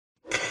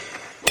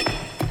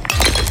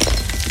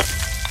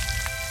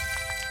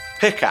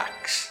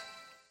Pickaxe.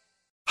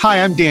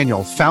 Hi, I'm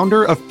Daniel,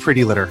 founder of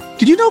Pretty Litter.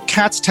 Did you know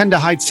cats tend to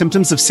hide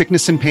symptoms of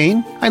sickness and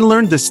pain? I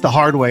learned this the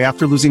hard way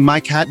after losing my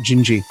cat,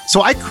 Gingy.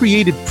 So I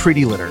created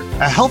Pretty Litter,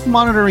 a health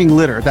monitoring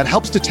litter that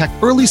helps detect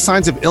early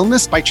signs of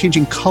illness by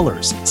changing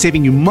colors,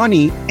 saving you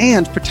money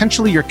and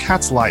potentially your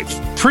cat's life.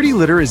 Pretty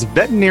Litter is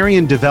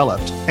veterinarian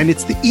developed, and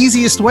it's the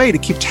easiest way to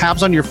keep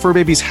tabs on your fur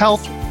baby's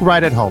health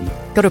right at home.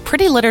 Go to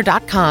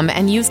prettylitter.com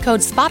and use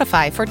code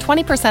SPOTIFY for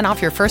 20% off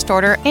your first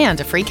order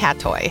and a free cat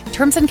toy.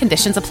 Terms and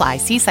conditions apply.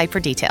 See site for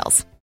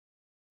details.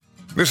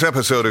 This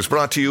episode is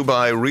brought to you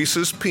by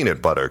Reese's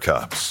Peanut Butter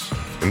Cups.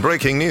 In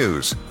breaking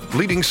news,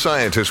 leading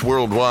scientists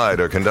worldwide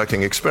are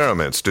conducting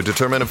experiments to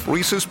determine if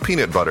Reese's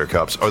Peanut Butter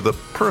Cups are the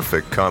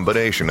perfect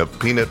combination of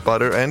peanut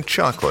butter and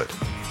chocolate.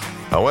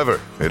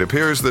 However, it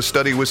appears the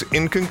study was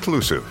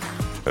inconclusive,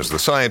 as the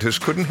scientists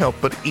couldn't help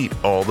but eat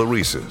all the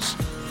Reese's.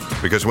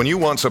 Because when you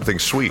want something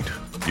sweet,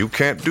 you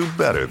can't do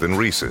better than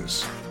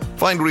Reese's.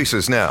 Find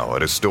Reese's now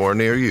at a store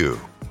near you.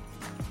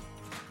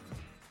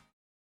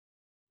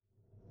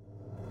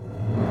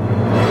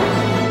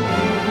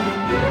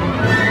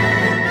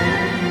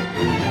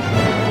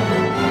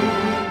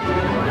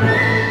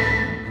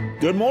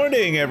 Good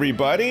morning,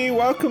 everybody.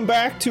 Welcome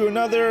back to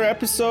another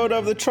episode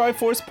of the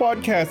Triforce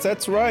Podcast.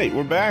 That's right,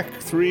 we're back.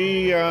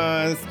 Three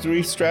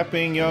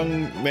strapping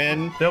young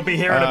men. They'll be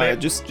here in a bit.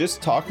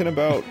 Just talking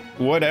about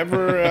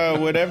whatever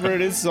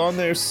it is on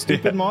their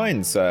stupid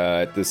minds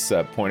at this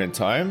point in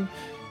time.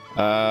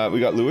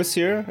 We got Lewis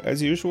here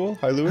as usual.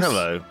 Hi, Lewis.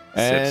 Hello.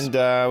 And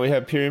we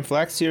have Pyrian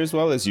Flax here as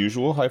well as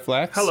usual. Hi,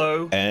 Flax.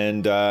 Hello.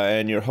 And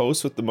your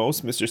host with the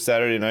most, Mr.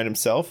 Saturday Night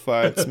himself.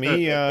 It's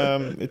me.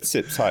 It's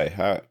Sips.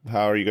 Hi.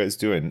 How are you guys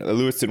doing?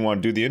 Lewis didn't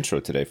want to do the intro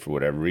today for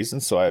whatever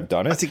reason, so I've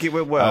done it. I think it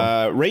went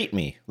well. Rate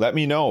me. Let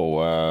me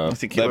know.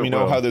 Let me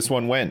know how this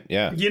one went.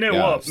 Yeah. You know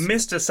what,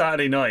 Mr.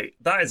 Saturday Night.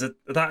 That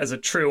is a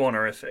true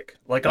honorific.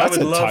 Like that's I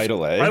would love.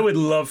 Title, eh? I would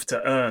love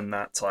to earn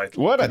that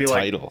title. What a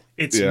title! Like,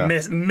 it's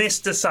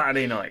Mr.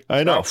 Saturday Night.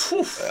 I know.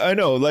 I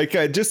know. Like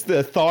just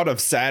the thought of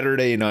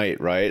Saturday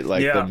night, right?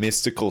 Like the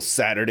mystical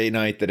Saturday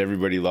night that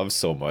everybody loves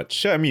so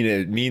much. I mean,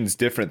 it means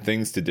different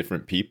things to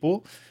different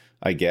people,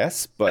 I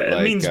guess. But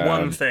it means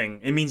one thing.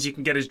 It means you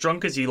can get as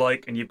drunk as you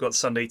like, and you've got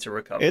Sunday to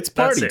recover. It's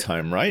party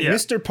time, right? Yeah.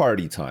 Mr.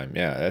 Party Time.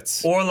 Yeah,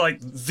 that's. Or like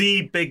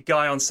the big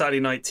guy on Saturday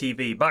night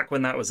TV back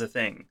when that was a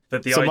thing.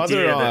 That the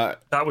idea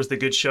that was the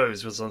good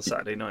shows was on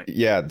Saturday night.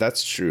 Yeah,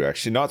 that's true.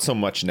 Actually, not so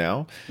much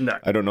now. No,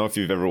 I don't know if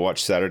you've ever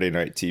watched Saturday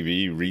night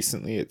TV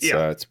recently.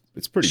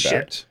 It's pretty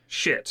bad.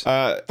 Shit.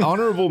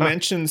 Honorable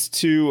mentions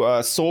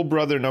to Soul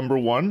Brother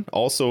 #1,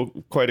 also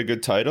quite a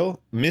good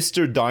title.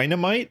 Mr.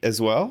 Dynamite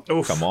as well.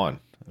 Oof. Come on.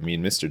 I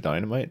mean, Mr.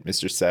 Dynamite,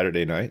 Mr.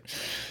 Saturday Night.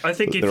 I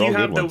think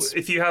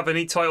if you have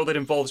any title that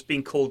involves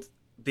being called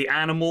the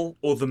animal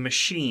or the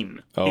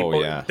machine,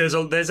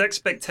 there's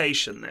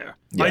expectation there.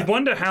 Yeah. I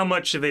wonder how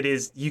much of it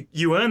is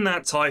you earn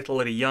that title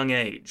at a young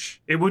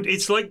age.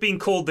 It's like being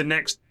called the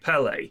next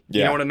Pele,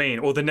 you know what I mean,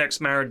 or the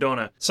next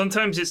Maradona.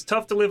 Sometimes it's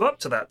tough to live up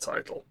to that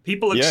title.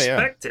 People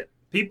expect it.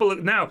 People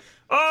now,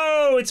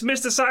 it's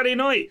Mr. Saturday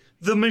Night,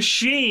 the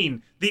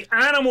machine, the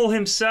animal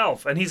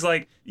himself, and he's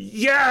like,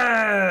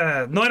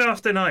 night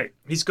after night.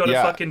 He's got to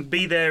fucking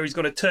be there. He's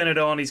got to turn it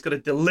on. He's got to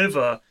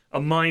deliver a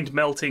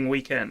mind-melting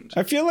weekend.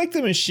 I feel like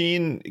the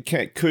machine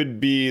could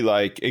be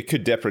like, it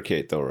could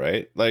deprecate though,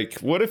 right? Like,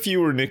 what if you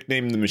were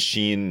nicknamed the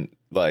machine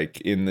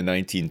like in the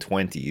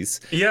 1920s?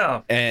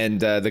 Yeah.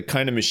 And the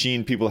kind of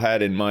machine people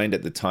had in mind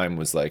at the time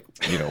was like,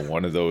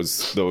 one of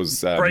those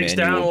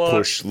manual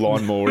push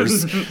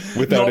lawnmowers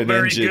without an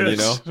engine,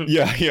 good.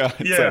 Yeah.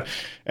 So,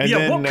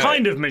 what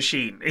kind of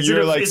machine?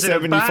 You're like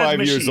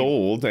 75 years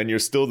old and you're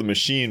still the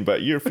machine,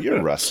 but you're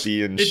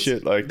rusty and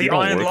shit. Like, the you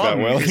don't iron work lung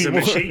that well is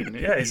anymore. a machine.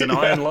 Yeah, he's an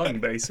iron lung,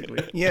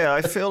 basically. Yeah,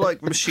 I feel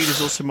like machine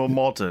is also more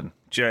modern.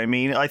 Do you know what I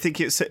mean? I think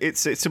it's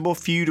a more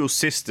feudal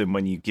system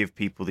when you give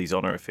people these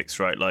honorifics,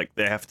 right? Like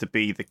they have to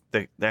be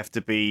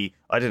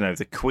I don't know,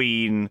 the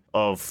queen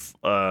of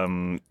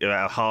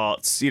our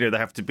hearts. They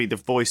have to be the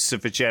voice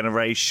of a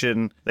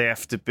generation. They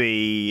have to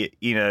be,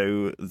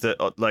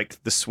 the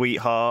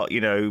sweetheart.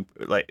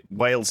 Like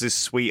Wales's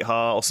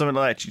sweetheart or something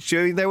like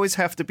that. They always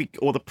have to be,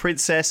 or the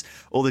princess,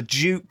 or the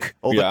duke,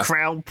 or the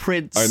crown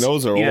prince. And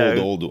those are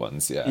old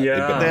ones. Yeah.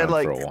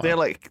 They're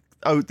like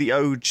the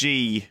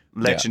OG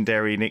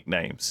legendary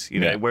nicknames,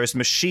 whereas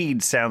machine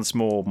sounds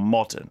more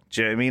modern.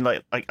 Do you know what I mean?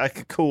 Like I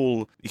could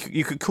call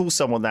you could call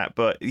someone that,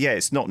 but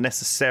it's not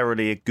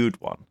necessarily a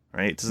good one,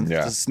 right?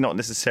 It's not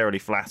necessarily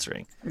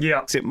flattering.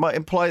 Yeah, it might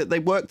imply that they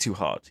work too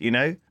hard,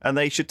 and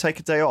they should take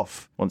a day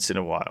off once in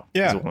a while.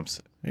 Yeah, is all I'm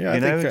saying. Yeah,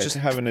 I think just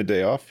having a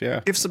day off.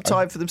 Yeah, give some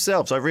time for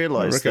themselves. I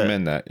realise. I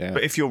recommend that. Yeah,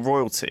 but if you're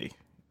royalty,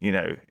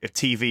 if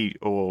TV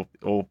or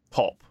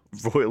pop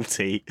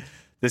royalty,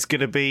 there's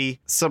going to be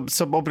some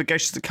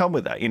obligations that come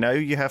with that.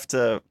 You have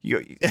to,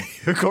 you've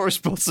got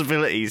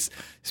responsibilities.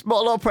 It's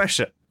not a lot of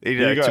pressure.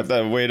 You got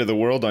the weight of the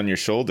world on your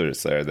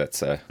shoulders there.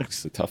 That's a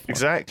tough one.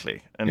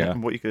 Exactly.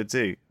 And what you going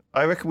to do?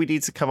 I reckon we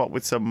need to come up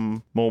with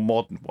some more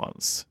modern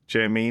ones. Do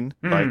you know what I mean?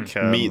 Like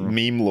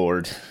Meme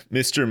Lord,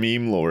 Mr.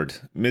 Meme Lord,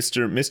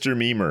 Mr.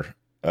 Memer.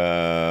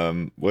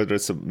 What are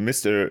some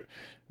Mr.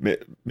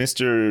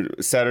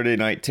 Saturday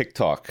Night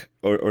TikTok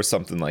or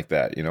something like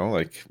that? You know,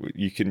 like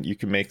you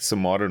can make some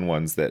modern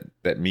ones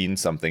that mean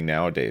something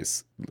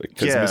nowadays.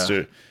 Because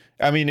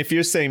if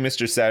you're saying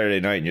Mr. Saturday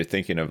Night and you're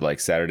thinking of like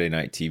Saturday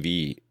Night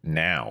TV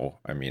now,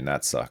 I mean,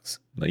 that sucks.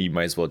 You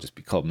might as well just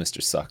be called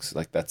Mr. Sucks.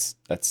 Like that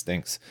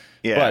stinks.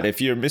 Yeah. But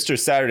if you're Mr.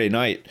 Saturday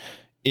Night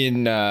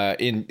in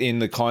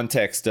the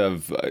context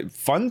of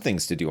fun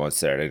things to do on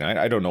Saturday night,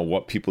 I don't know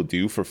what people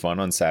do for fun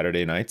on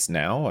Saturday nights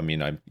now. I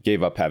mean, I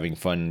gave up having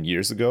fun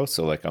years ago,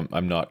 so like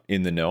I'm not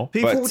in the know.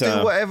 People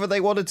do whatever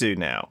they want to do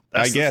now.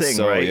 That's I guess the thing,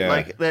 so, right? Yeah.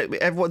 Like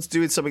everyone's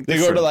doing something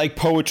different. They go to like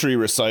poetry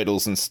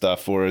recitals and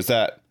stuff, or is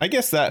that? I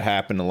guess that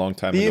happened a long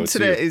time ago. The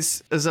internet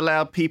too. has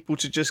allowed people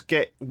to just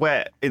get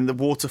wet in the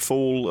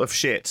waterfall of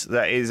shit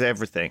that is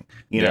everything.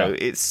 You know,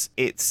 it's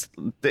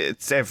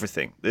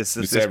everything. There's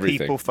everything.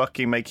 People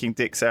fucking making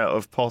dicks out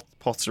of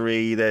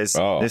pottery.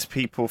 There's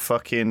people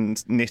fucking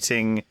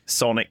knitting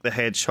Sonic the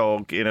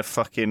Hedgehog in a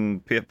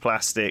fucking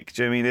plastic.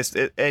 Do you know what I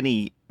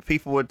mean? There's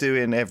people were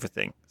doing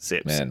everything.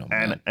 Sips.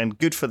 And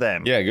good for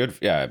them. Yeah, good.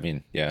 Yeah, I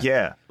mean, yeah.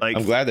 Yeah, like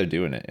I'm glad they're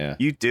doing it. Yeah,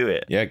 you do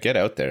it. Yeah, get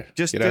out there.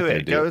 Just do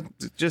it. Go.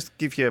 Just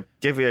give you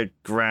a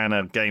gran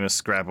a game of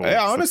Scrabble.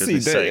 Yeah, honestly,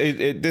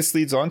 this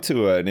leads on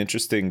to an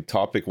interesting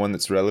topic, one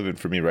that's relevant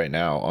for me right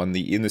now.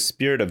 In the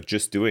spirit of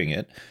just doing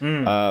it,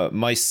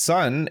 my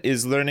son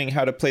is learning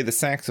how to play the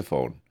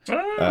saxophone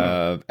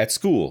at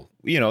school.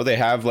 You know, they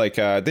have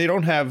they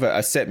don't have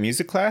a set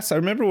music class. I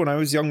remember when I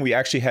was young, we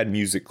actually had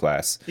music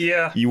class.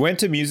 Yeah. You went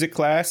to music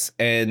class,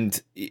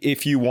 and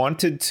if you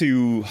wanted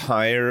to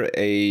hire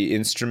a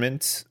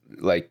instrument,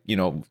 like, you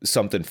know,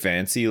 something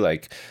fancy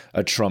like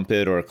a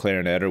trumpet or a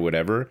clarinet or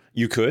whatever,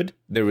 you could.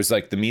 There was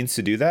like the means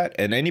to do that.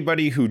 And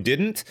anybody who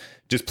didn't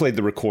just played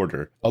the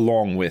recorder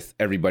along with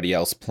everybody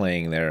else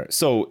playing there.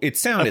 So it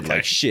sounded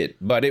like shit,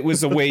 but it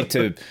was a way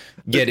to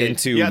get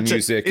into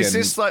music. It's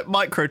just like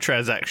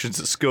microtransactions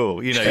at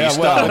school. You know, you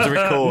start with a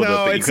recorder,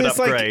 but you could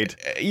upgrade.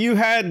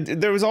 Like,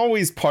 there was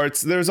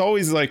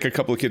always like a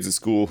couple of kids at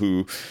school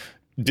who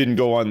didn't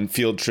go on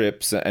field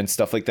trips and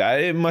stuff like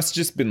that. It must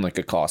just been like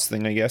a cost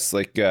thing, I guess.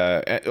 Like,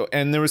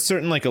 and there was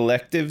certain like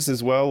electives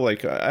as well.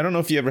 Like, I don't know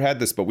if you ever had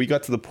this, but we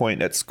got to the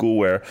point at school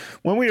where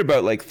when we were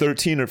about like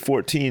 13 or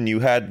 14, you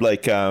had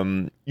like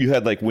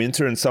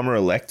winter and summer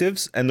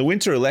electives, and the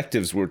winter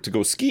electives were to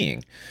go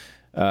skiing.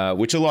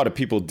 Which a lot of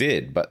people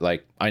did, but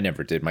like I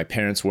never did. My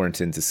parents weren't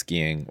into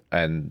skiing,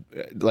 and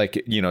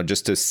like, you know,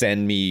 just to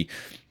send me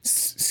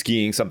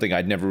skiing, something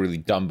I'd never really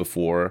done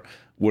before,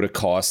 would have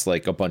cost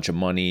like a bunch of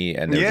money,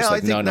 and they're just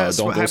like, no,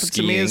 don't go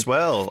skiing. To me as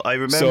well. I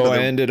remember. So I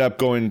ended up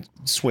going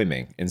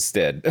swimming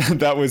instead.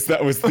 that was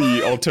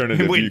the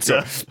alternative.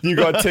 You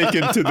got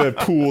taken to the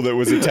pool that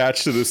was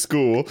attached to the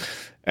school,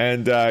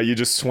 and you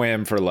just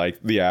swam for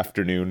like the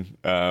afternoon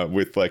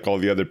with like all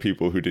the other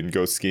people who didn't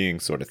go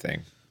skiing, sort of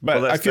thing.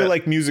 But I feel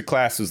like music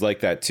class was like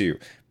that too.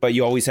 But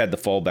you always had the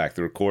fallback,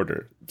 the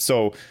recorder.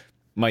 So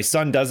my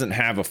son doesn't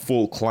have a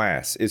full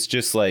class. It's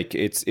just like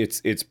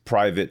it's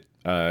private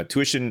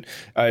tuition,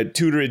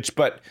 tutorage,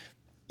 but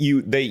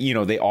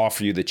they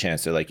offer you the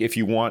chance. They're like, if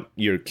you want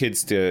your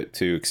kids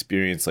to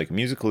experience like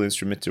musical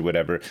instruments or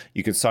whatever,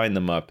 you can sign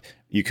them up.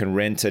 You can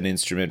rent an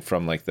instrument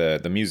from like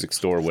the music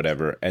store or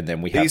whatever, and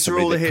then we have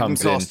somebody that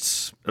comes in. These are all the hidden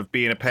costs of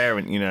being a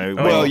parent, you know.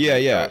 Well,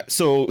 yeah.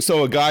 So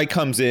a guy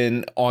comes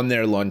in on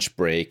their lunch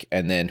break,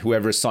 and then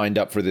whoever signed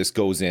up for this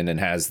goes in and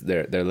has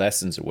their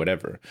lessons or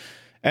whatever.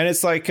 And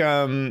it's like,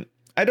 I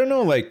don't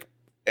know, like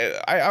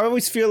I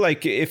always feel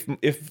like if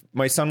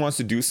my son wants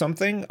to do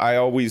something, I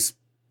always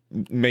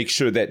make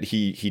sure that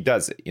he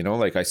does it, you know,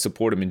 like I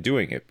support him in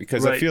doing it,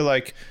 because I feel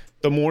like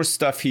the more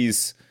stuff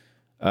he's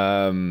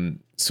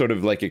sort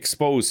of like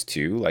exposed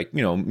to, like,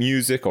 you know,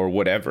 music or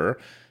whatever,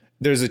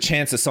 there's a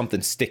chance of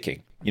something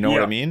sticking, you know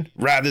what I mean?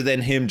 Rather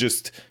than him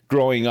just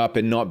growing up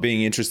and not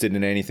being interested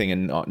in anything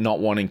and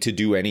not wanting to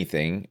do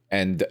anything,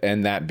 and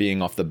that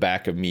being off the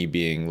back of me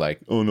being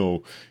like, oh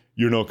no,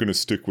 you're not going to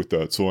stick with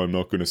that, so I'm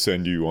not going to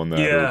send you on that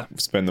or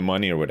spend the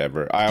money or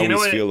whatever. I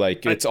always feel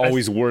like it's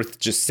always worth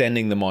just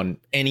sending them on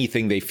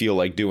anything they feel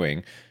like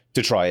doing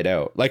to try it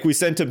out. Like we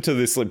sent him to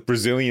this like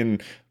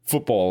Brazilian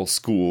football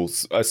school,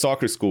 a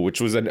soccer school, which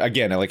was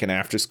again like an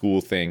after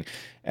school thing.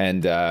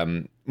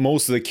 And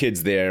most of the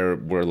kids there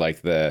were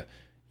like their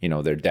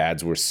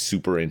dads were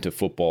super into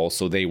football.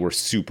 So they were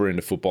super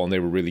into football and they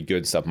were really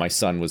good stuff. My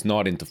son was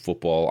not into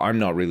football. I'm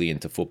not really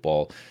into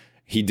football.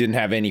 He didn't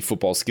have any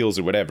football skills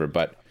or whatever,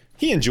 but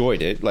he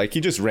enjoyed it. Like, he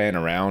just ran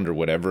around or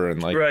whatever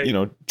and like, you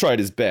know, tried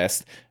his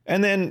best.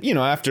 And then, you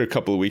know, after a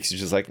couple of weeks, he's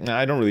just like, nah,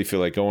 I don't really feel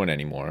like going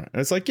anymore.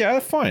 And it's like, yeah,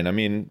 fine. I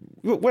mean,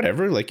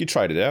 whatever. Like, you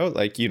tried it out.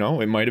 Like, you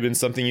know, it might have been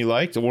something you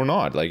liked or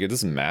not. Like, it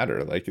doesn't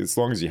matter. Like, as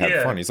long as you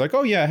had fun. He's like,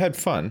 oh, yeah, I had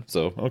fun.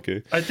 So,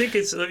 okay. I think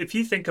it's, if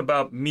you think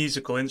about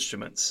musical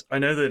instruments, I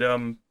know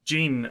that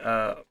Jean,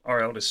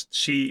 our eldest,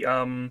 she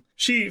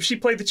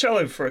played the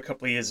cello for a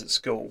couple of years at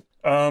school.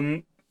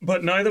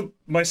 But neither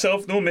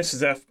myself nor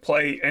Mrs. F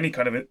play any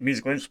kind of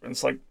musical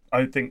instruments. Like,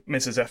 I think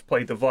Mrs. F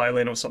played the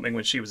violin or something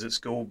when she was at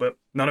school, but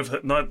none of her.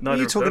 Neither what are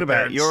you talking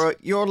about?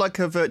 You're like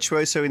a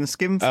virtuoso in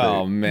skin food.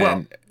 Oh man,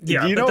 well,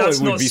 yeah, you know what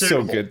would be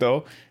suitable. So good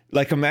though.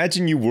 Like,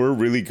 imagine you were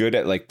really good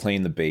at like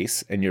playing the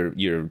bass, and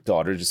your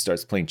daughter just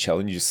starts playing cello,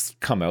 and you just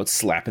come out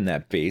slapping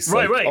that bass.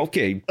 Right, like, right.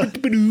 Okay,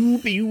 like getting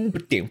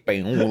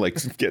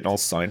all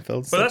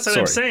Seinfeld. But that's what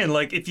I'm saying.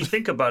 Like, if you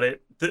think about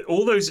it,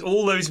 all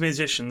those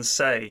musicians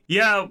say,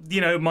 yeah,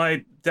 you know,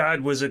 my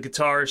dad was a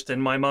guitarist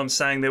and my mum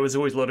sang. There was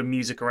always a lot of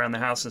music around the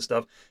house and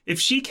stuff. If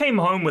she came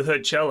home with her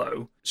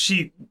cello,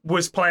 she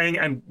was playing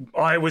and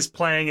I was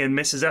playing and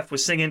Mrs. F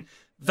was singing.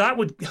 That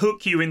would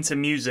hook you into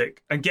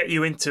music and get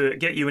you into it,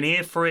 get you an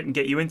ear for it and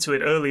get you into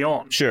it early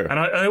on. Sure. And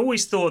I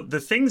always thought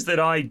the things that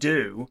I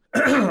do,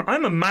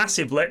 I'm a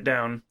massive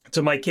letdown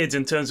to my kids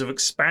in terms of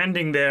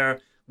expanding their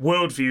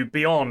worldview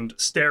beyond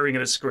staring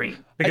at a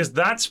screen. Because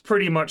that's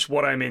pretty much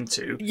what I'm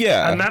into.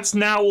 Yeah. And that's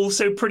now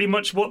also pretty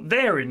much what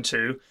they're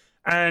into.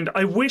 And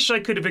I wish I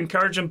could have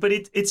encouraged them, but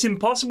it's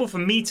impossible for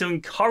me to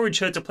encourage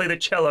her to play the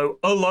cello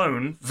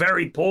alone,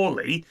 very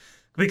poorly,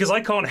 because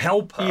I can't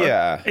help her.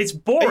 Yeah. It's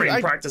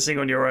boring practicing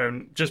on your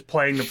own, just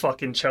playing the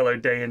fucking cello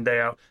day in, day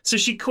out. So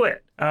she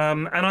quit.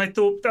 And I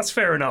thought, that's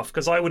fair enough,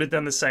 because I would have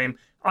done the same.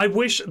 I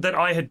wish that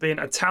I had been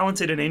a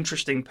talented and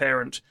interesting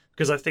parent,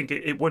 because I think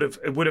it would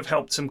have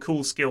helped some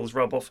cool skills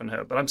rub off on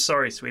her. But I'm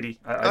sorry, sweetie.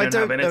 I don't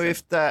have anything. Know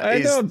if that I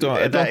is. don't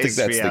think that's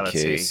reality.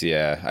 The case.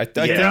 Yeah, it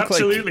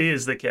absolutely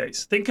is the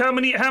case. Think how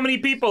many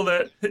people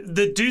that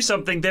do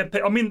something.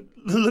 I mean,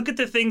 look at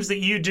the things that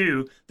you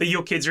do that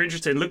your kids are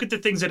interested in. Look at the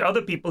things that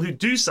other people who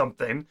do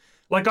something.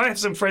 Like, I have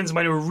some friends of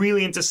mine who are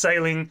really into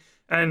sailing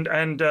and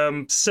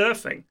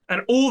surfing,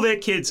 and all their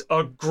kids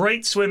are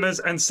great swimmers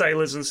and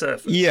sailors and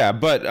surfers. Yeah,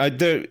 but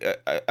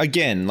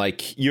again,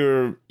 like,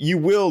 you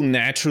will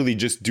naturally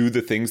just do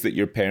the things that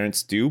your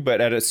parents do, but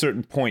at a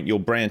certain point you'll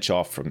branch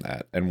off from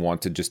that and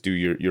want to just do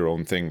your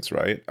own things,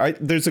 right?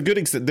 There's a good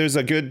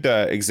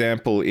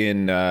example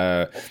in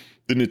the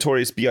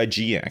Notorious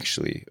B.I.G.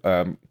 actually,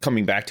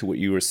 coming back to what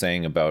you were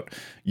saying about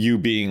you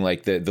being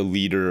like the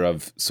leader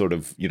of sort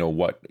of,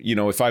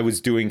 if I was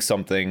doing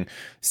something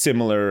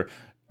similar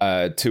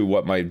to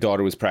what my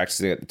daughter was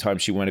practicing at the time,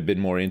 she went a bit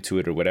more into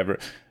it or whatever.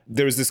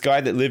 There was this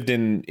guy that lived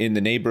in the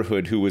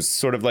neighborhood who was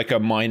sort of like a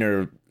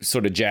minor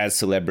sort of jazz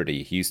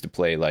celebrity. He used to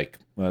play like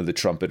the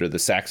trumpet or the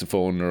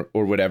saxophone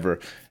or whatever.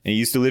 And he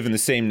used to live in the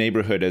same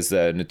neighborhood as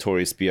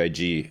Notorious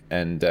B.I.G.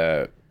 And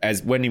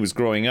as when he was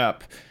growing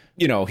up,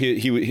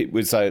 he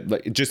was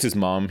like just his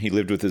mom. He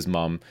lived with his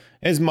mom.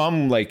 And his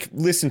mom like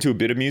listened to a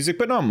bit of music,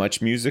 but not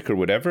much music or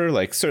whatever.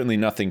 Like, certainly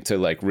nothing to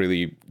like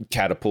really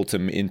catapult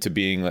him into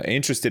being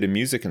interested in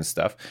music and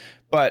stuff.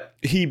 But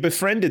he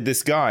befriended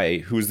this guy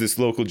who was this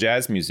local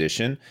jazz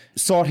musician,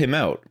 sought him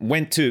out,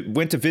 went to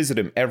visit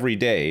him every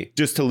day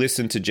just to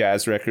listen to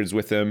jazz records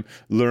with him,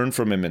 learn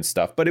from him and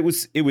stuff. But it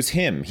was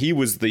him. He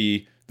was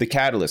the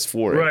catalyst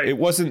for it. Right. It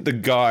wasn't the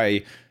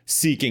guy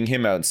seeking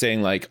him out and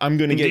saying like, I'm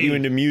going to get you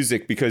into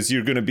music because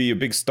you're going to be a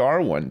big star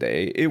one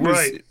day. It was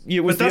the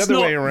other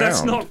way around.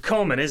 That's not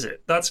common, is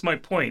it? That's my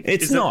point.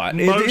 It's not.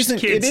 Most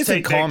kids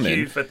take common. their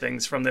cue for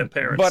things from their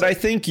parents. But I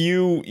think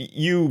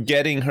you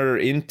getting her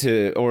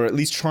into, or at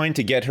least trying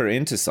to get her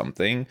into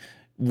something,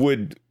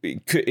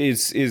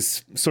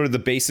 is sort of the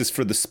basis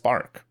for the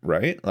spark,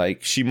 right?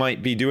 Like, she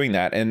might be doing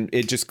that and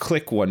it just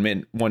click one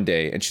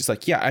day and she's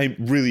like, yeah, I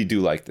really do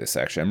like this,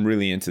 actually. I'm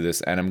really into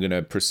this and I'm going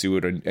to pursue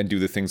it and do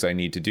the things I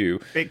need to do.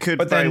 It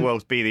could very well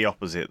be the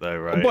opposite though,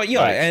 right? But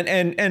yeah, like,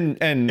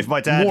 and if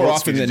my dad more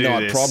often than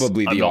not, this,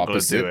 probably I'm the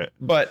opposite. Do it.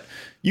 But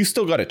you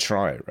still got to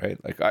try,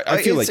 right? Like, I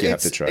feel like you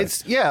have to try.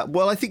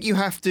 Well, I think you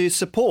have to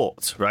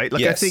support, right? Like,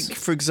 yes. I think,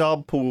 for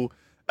example,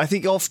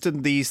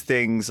 often these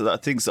things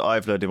that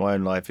I've learned in my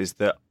own life is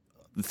that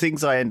the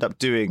things I end up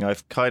doing,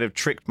 I've kind of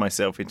tricked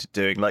myself into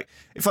doing. Like,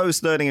 if I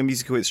was learning a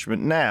musical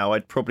instrument now,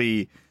 I'd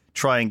probably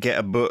try and get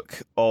a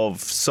book of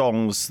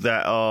songs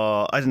that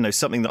are, I don't know,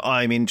 something that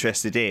I'm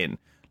interested in.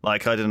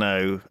 Like, I don't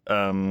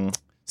know,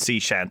 sea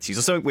shanties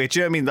or something weird. Do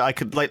you know what I mean? That I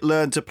could like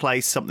learn to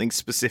play something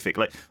specific.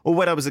 Like, or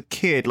when I was a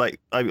kid,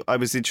 like I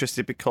was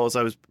interested because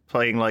I was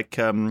playing like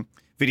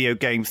video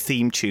game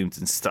theme tunes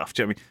and stuff.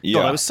 Do you know what I mean?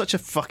 Yeah. God, I was such a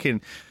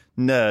fucking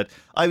nerd.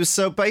 I was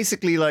so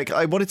basically like,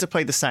 I wanted to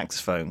play the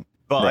saxophone,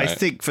 but right. I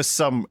think for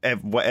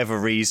whatever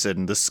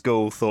reason, the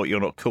school thought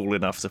you're not cool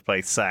enough to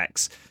play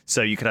sax,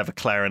 so you could have a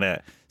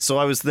clarinet. So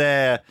I was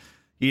there,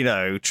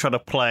 trying to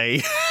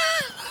play,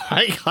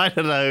 like, I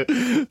don't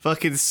know,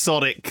 fucking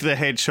Sonic the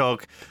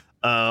Hedgehog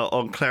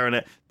on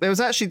clarinet. There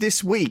was actually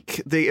this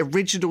week the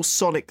original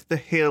Sonic the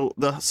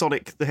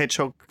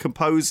Hedgehog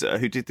composer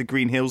who did the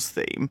Green Hills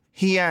theme.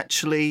 He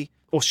actually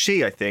or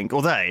she, I think,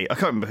 or they, I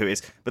can't remember who it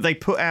is, but they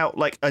put out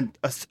like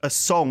a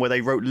song where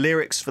they wrote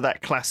lyrics for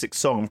that classic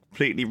song,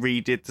 completely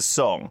redid the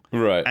song.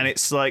 Right. And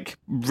it's like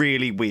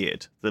really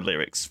weird, the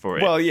lyrics for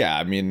it. Well, yeah,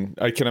 I mean,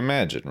 I can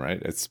imagine,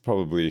 right? It's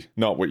probably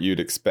not what you'd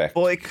expect.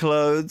 Boy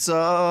clothes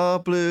are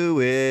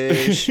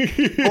bluish,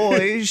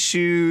 boy's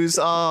shoes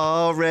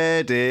are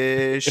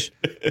reddish,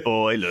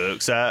 boy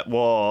looks at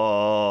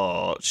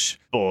watch,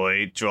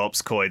 boy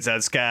drops coins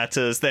and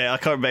scatters there. I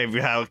can't remember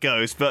how it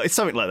goes, but it's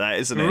something like that,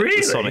 isn't it?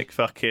 Really? The Sonic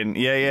fucking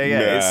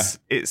yeah.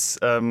 It's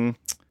well,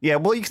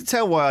 you can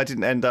tell why I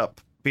didn't end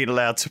up being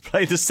allowed to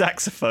play the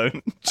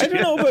saxophone. I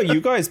don't know about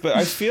you guys, but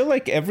I feel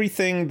like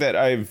everything that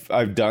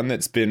I've done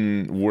that's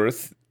been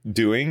worth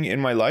doing in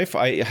my life,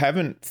 I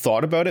haven't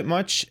thought about it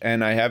much,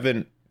 and I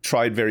haven't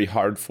tried very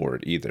hard for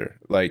it either.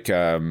 Like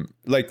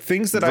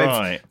things that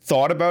I've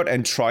thought about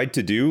and tried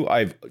to do,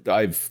 I've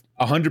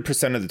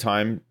 100% of the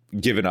time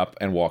given up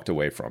and walked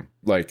away from.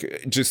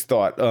 Like, just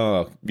thought,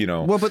 you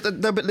know. Well, but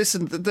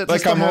listen, that's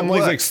like I'm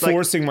always like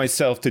forcing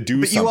myself to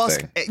do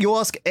something. You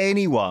ask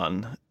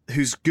anyone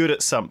who's good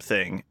at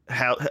something,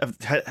 so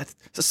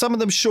some of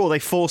them, sure, they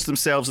force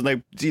themselves and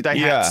they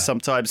have to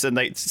sometimes,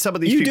 and some of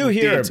these people do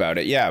hear about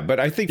it, but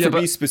I think for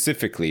me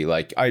specifically,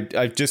 like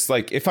I just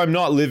like, if I'm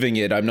not living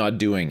it, I'm not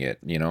doing it,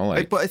 you know.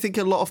 Like, but I think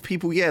a lot of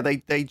people,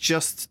 they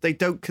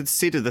don't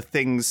consider the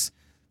things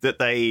that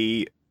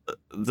they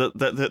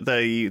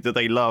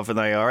love and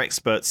they are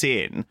experts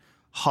in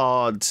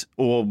hard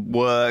or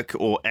work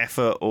or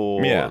effort,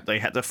 or they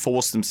had to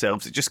force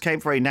themselves. It just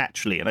came very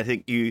naturally, and I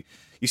think you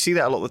see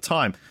that a lot of the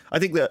time. I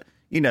think that,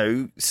 you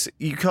know,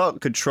 you can't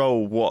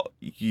control what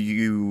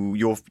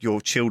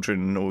your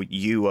children or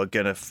you are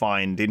going to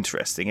find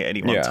interesting at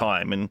any one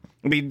time. And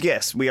I mean,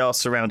 yes, we are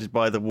surrounded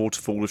by the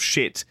waterfall of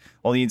shit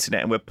on the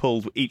internet, and we're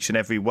pulled each and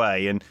every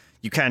way. And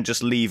you can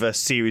just leave a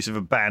series of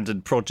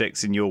abandoned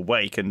projects in your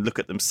wake and look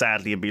at them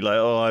sadly and be like,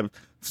 oh, I'm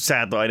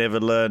sad that I never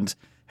learned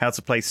how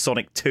to play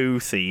Sonic 2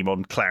 theme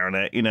on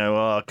clarinet. You know,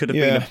 I could have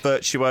been a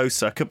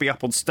virtuoso. I could be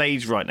up on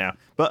stage right now.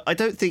 But I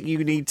don't think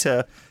you need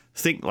to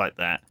think like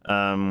that.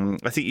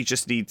 I think you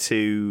just need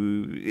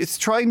to...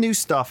 trying new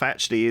stuff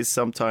actually is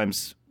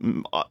sometimes,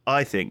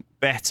 I think,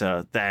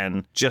 better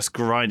than just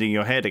grinding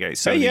your head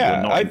against something you're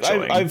not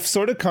enjoying. I've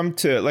sort of come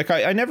to... Like,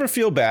 I never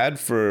feel bad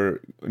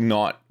for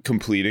not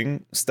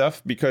completing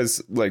stuff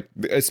because, like,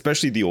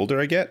 especially the older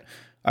I get,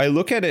 I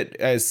look at it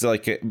as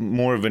like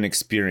more of an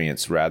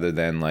experience rather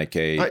than like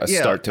a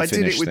start to finish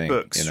thing. I did it with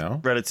books, you know,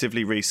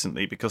 relatively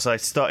recently, because I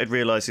started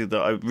realizing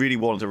that I really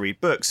wanted to read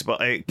books, but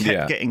I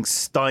kept getting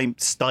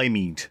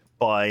stymied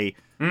by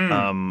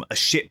a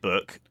shit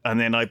book, and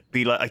then I'd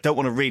be like, I don't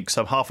want to read because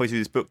I'm halfway through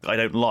this book that I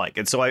don't like,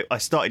 and so I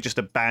started just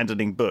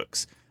abandoning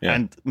books. Yeah.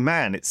 And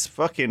man, it's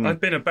fucking... I've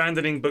been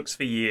abandoning books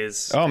for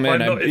years. Oh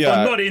man, if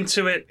I'm not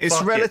into it,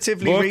 it's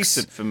relatively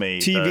recent for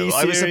me. TV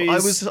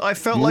series, I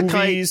felt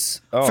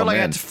movies. Like I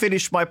had to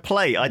finish my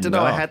plate. I don't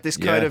know. I had this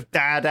kind of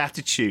dad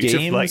attitude.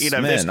 Games, of like, you know,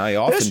 man, I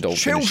often don't.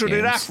 There's children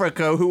in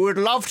Africa who would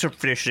love to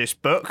finish this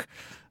book.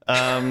 Do you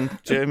know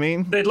what I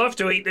mean? They'd love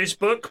to eat this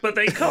book, but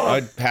they can't.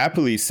 I'd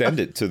happily send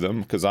it to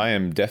them because I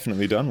am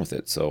definitely done with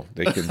it, so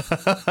they can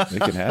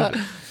have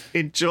it.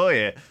 Enjoy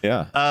it.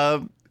 Yeah.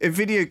 In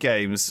video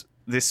games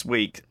this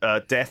week,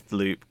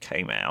 Deathloop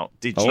came out.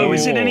 Did you? Oh,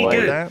 is it any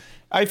good? That?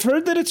 I've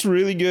heard that it's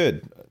really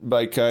good.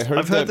 Like I've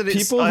heard that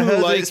people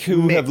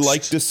who have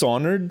liked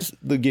Dishonored,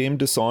 the game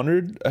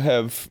Dishonored,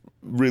 have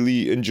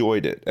really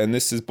enjoyed it, and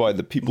this is by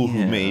the people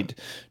who made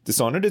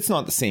Dishonored. It's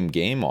not the same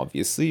game,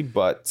 obviously,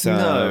 but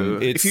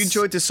if you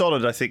enjoyed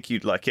Dishonored, I think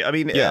you'd like it. I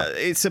mean,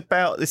 it's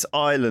about this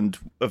island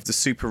of the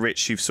super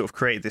rich who've sort of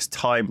created this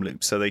time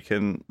loop so they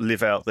can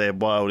live out their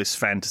wildest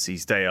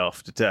fantasies day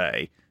after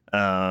day.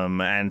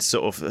 And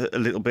sort of a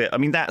little bit, I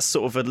mean, that's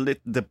sort of the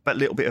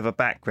little bit of a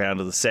background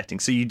of the setting.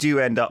 So you do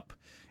end up,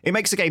 it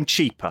makes the game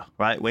cheaper,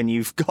 right? When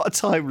you've got a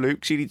time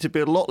loop, you need to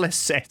build a lot less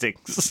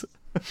settings.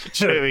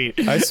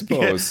 I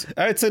suppose.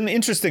 It's an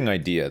interesting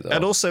idea, though.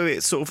 And also,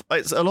 it's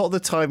a lot of the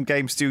time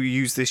games do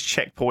use this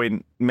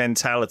checkpoint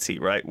mentality,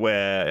 right?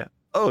 Where,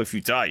 if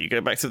you die, you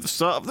go back to the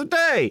start of the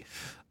day.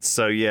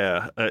 So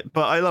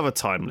but I love a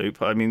time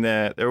loop. I mean,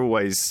 they're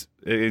always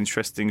an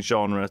interesting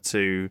genre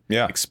to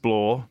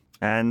explore.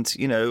 And,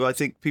 you know, I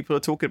think people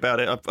are talking about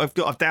it. I've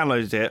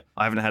downloaded it.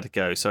 I haven't had a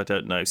go, so I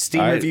don't know.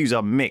 Steam reviews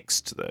are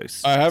mixed, though.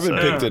 I haven't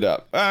picked it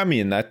up. I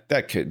mean,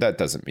 that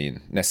doesn't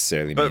mean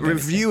necessarily. But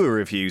reviewer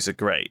reviews are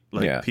great.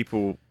 Like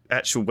people,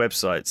 actual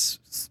websites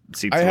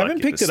seem to I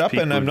haven't picked it up,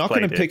 and I'm not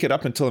going to pick it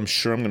up until I'm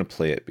sure I'm going to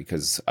play it,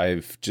 because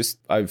I've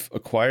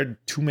acquired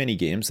too many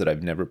games that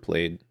I've never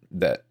played,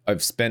 that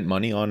I've spent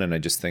money on, and I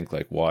just think,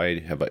 like, why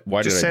did I buy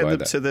that? Just send them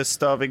to the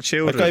starving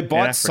children. Like, I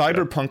bought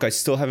Cyberpunk, I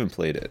still haven't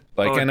played it.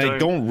 Like, I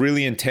don't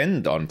really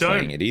intend on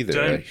playing it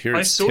either.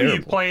 I saw terrible.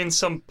 You playing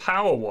some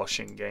power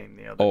washing game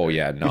the other day. Oh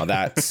yeah, no,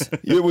 that's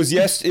it was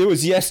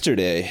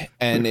yesterday,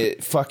 and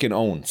it fucking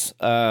owns.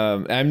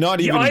 I'm not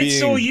even. I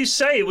saw you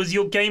say it was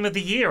your game of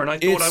the year, and I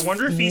thought, I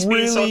wonder if he's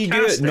really being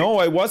sarcastic. Good. No,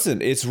 I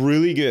wasn't. It's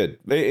really good.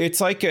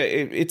 It's like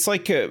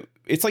a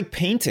it's like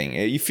painting.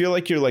 You feel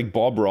like you're like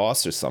Bob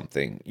Ross or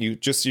something. You're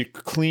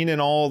cleaning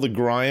all the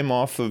grime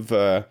off of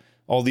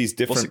all these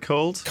different. What's it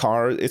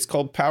called? It's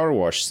called Power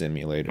Wash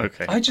Simulator.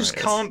 Okay. I just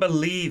can't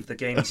believe the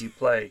games you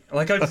play.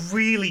 Like, I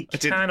really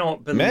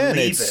cannot believe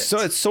it.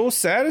 It's so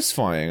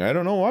satisfying. I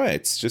don't know why.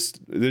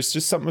 There's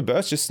just something about it.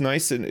 It's just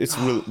nice and it's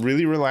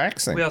really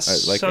relaxing. We are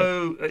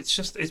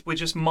we're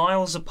just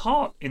miles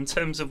apart in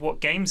terms of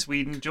what games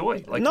we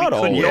enjoy. Like, not we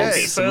couldn't always.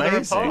 be further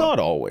apart. Not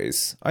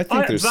always. I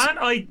think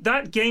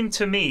that game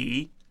to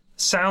me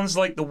sounds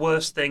like the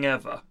worst thing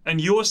ever.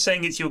 And you're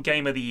saying it's your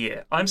game of the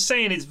year. I'm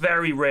saying it's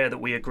very rare that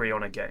we agree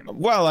on a game.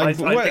 Well,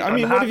 what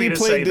have you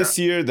played this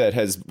year that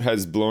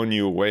has blown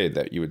you away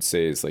that you would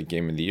say is like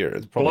game of the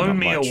year? Blown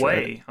me away?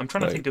 Right? I'm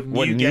trying to think of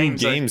new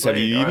games. What games have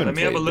you even played? Let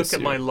me have a look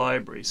at my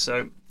library.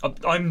 So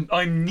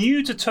I'm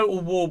new to Total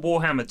War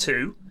Warhammer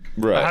 2.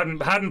 Right. I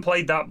hadn't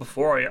played that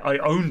before. I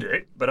owned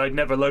it, but I'd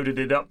never loaded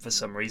it up for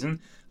some reason.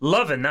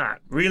 Loving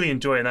that, really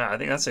enjoying that.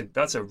 I think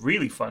that's a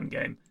really fun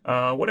game.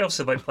 What else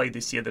have I played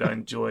this year that I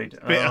enjoyed?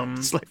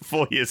 It's like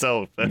 4 years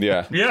old.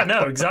 Yeah. Yeah,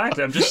 no,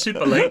 exactly. I'm just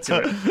super late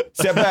to it.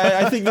 Yeah, but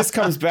I think this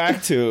comes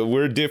back to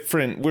we're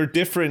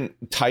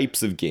different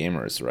types of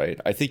gamers, right?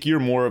 I think you're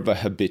more of a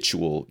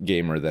habitual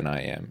gamer than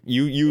I am.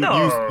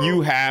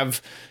 You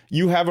have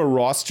a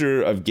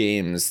roster of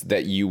games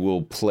that you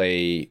will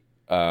play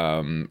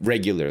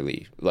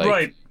regularly, like.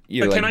 Right.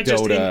 But can I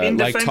just, Dota, in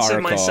defense like Tarkov,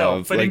 of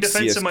myself, but like in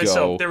defense CSGO. of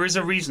myself, there is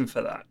a reason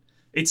for that.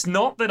 It's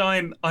not that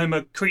I'm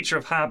a creature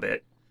of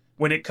habit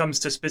when it comes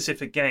to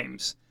specific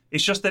games.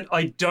 It's just that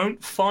I don't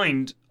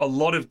find a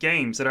lot of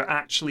games that are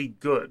actually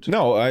good.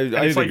 No, I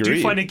if agree. I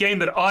do find a game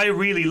that I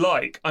really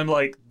like, I'm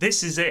like,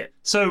 this is it.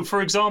 So,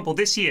 for example,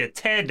 this year,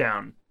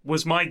 Teardown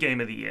was my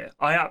game of the year.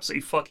 I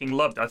absolutely fucking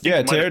loved it. I think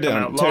it might have come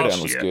out last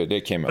Teardown was year, good.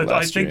 It came out but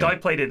last year. I think I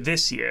played it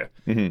this year.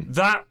 Mm-hmm.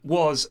 That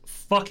was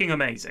fucking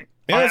amazing.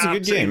 Yeah, it's a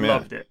good game. I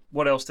loved it.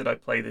 What else did I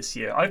play this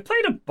year? I've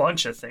played a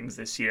bunch of things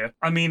this year.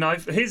 I mean,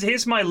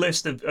 here's my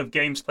list of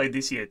games played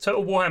this year.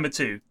 Total Warhammer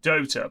 2,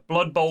 Dota,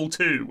 Blood Bowl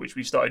 2, which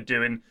we started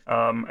doing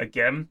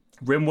again.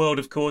 RimWorld,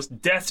 of course.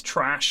 Death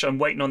Trash, I'm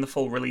waiting on the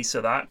full release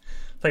of that.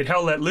 Played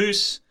Hell Let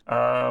Loose.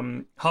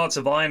 Hearts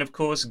of Iron, of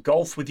course.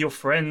 Golf with Your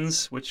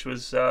Friends, which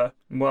was,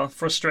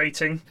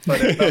 frustrating.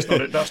 But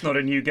that's not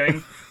a new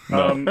game.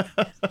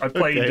 I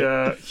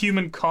played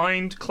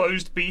Humankind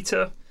Closed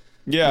Beta.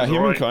 Yeah,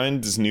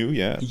 Humankind is new,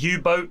 yeah.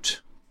 U-Boat,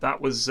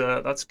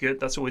 that's good.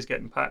 That's always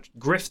getting patched.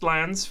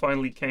 Griftlands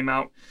finally came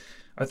out,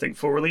 I think,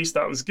 for release.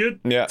 That was good.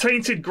 Yeah.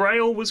 Tainted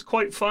Grail was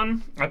quite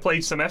fun. I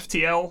played some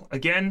FTL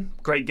again.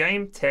 Great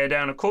game.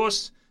 Teardown, of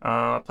course.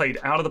 I played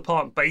Out of the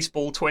Park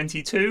Baseball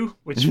 22,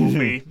 which will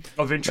be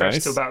of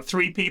interest to about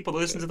 3 people that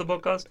listen to the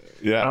podcast.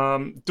 Yeah.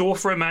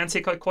 Dwarf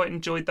Romantic, I quite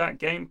enjoyed that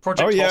game.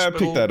 Project Hospital. I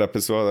picked that up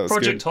as well. That was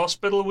Project good.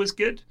 Hospital was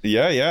good.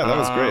 Yeah, that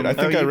was great. I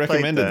think I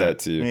recommended that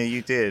to you. Yeah,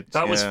 you did.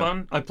 That was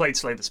fun. I played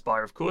Slay the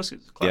Spire, of course. It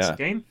was a classic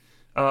game.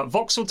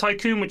 Voxel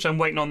Tycoon, which I'm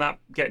waiting on that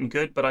getting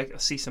good, but I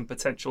see some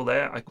potential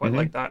there. I quite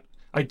like that.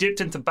 I dipped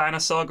into Banner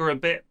Saga a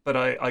bit, but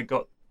I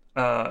got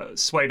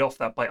swayed off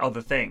that by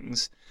other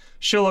things.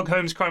 Sherlock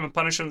Holmes Crime and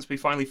Punishment, we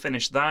finally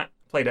finished that.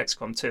 Played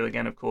XCOM 2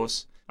 again, of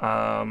course.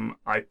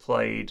 I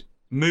played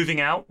Moving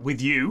Out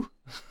with you.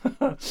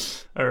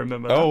 I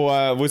remember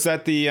that. Was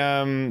that the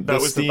that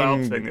was Steam... the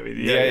Valve thing that we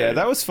did. Yeah,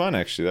 that was fun,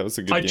 actually. That was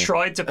a good game. I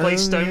tried to play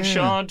Stone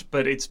Shard,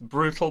 but it's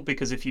brutal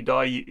because if you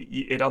die,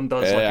 it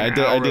undoes like an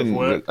hour of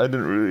work. I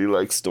didn't really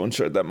like Stone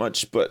Shard that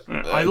much, but...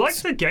 I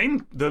liked the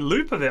game. The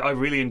loop of it I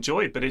really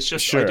enjoyed, but it's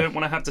just I don't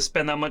want to have to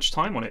spend that much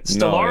time on it.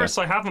 Stellaris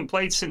I haven't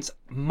played since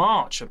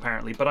March,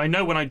 apparently, but I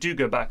know when I do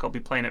go back, I'll be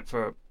playing it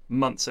for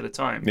months at a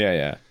time.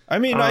 Yeah. I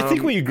mean, I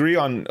think we agree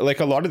on, like,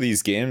 a lot of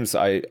these games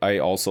I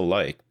also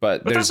like,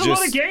 but that's a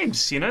lot of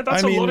games, you know?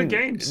 That's a lot of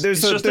games.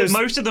 It's just that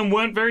most of them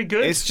weren't very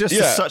good. It's just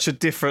such a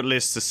different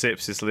list to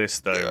Sips'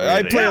 list, though. Really.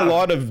 I play a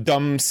lot of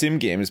dumb sim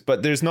games,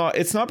 but it's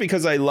not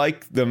because I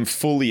like them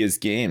fully as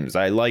games.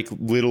 I like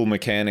little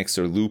mechanics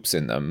or loops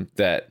in them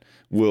that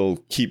will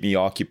keep me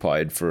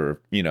occupied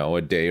for,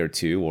 a day or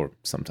two or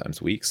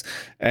sometimes weeks.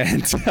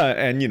 And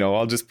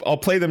I'll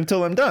play them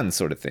till I'm done,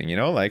 sort of thing,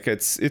 like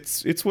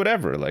it's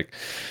whatever. Like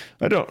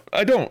I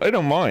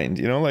don't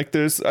mind, like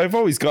I've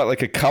always got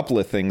like a couple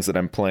of things that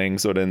I'm playing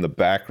sort of in the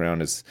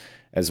background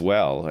as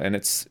well. And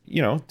it's,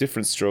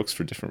 different strokes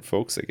for different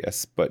folks, I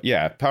guess. But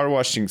yeah, power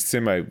washing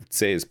sim, I would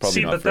say, is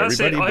probably not for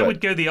everybody. I would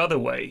go the other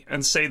way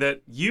and say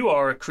that you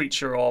are a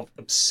creature of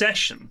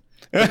obsession.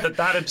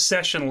 that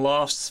obsession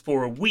lasts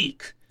for a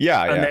week.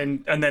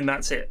 And then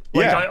that's it.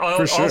 Like,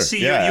 I'll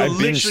see you're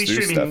literally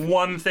streaming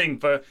one thing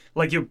for,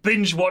 like, you're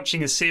binge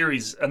watching a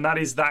series, and that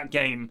is that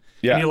game.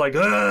 Yeah. And you're like,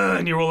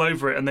 and you're all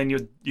over it, and then you're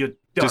done.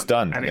 Just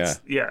done. And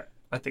it's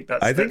I think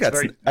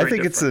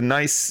it's a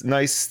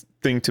nice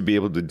thing to be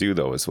able to do,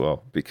 though, as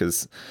well,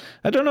 because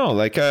I don't know,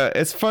 like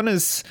as fun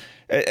as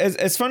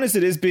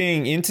it is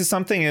being into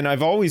something, and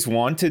I've always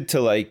wanted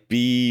to like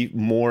be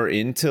more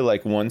into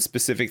like one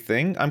specific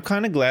thing, I'm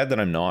kind of glad that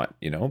I'm not,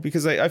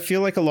 because I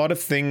feel like a lot of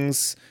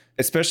things,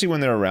 especially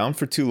when they're around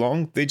for too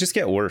long, they just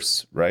get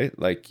worse, right?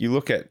 Like you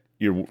look at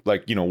your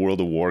like, you know, World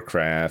of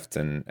Warcraft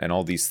and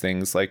all these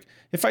things, like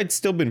if I'd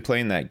still been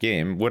playing that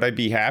game, would I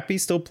be happy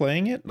still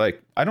playing it? Like,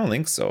 I don't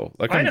think so.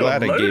 Like, I'm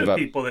glad I gave up. I know a load of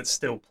people that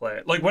still play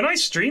it. Like, when I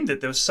streamed it,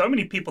 there were so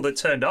many people that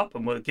turned up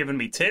and were giving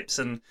me tips,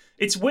 and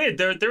it's weird.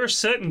 There are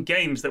certain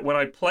games that when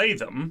I play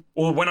them,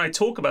 or when I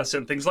talk about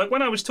certain things, like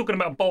when I was talking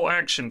about Bolt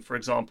Action, for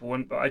example,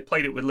 when I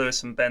played it with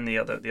Lewis and Ben the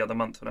other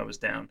month when I was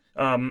down,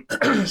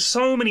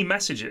 so many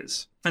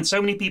messages and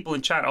so many people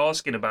in chat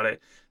asking about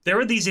it. There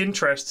are these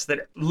interests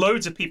that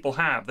loads of people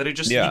have that are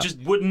just you just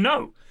wouldn't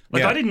know.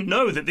 Like, I didn't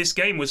know that this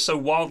game was so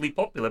wildly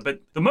popular, but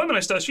the moment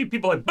I started streaming,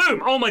 people were like,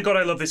 boom, oh my God,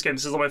 I love this game.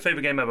 This is my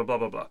favorite game ever, blah,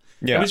 blah, blah.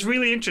 Yeah. It was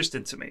really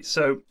interesting to me.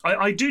 So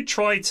I do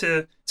try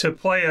to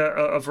play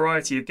a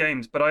variety of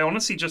games, but I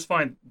honestly just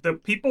find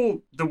that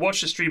people that watch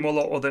the stream a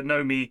lot or that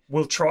know me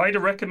will try to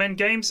recommend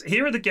games.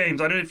 Here are the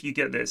games. I don't know if you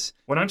get this.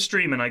 When I'm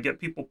streaming, I get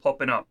people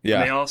popping up and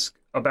they ask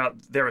about,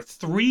 there are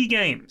 3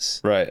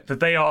 games that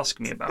they ask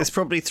me about. There's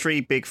probably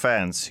 3 big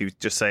fans who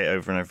just say it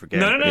over and over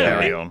again.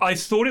 No. I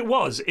thought it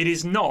was. It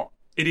is not.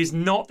 It is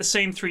not the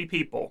same 3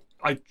 people.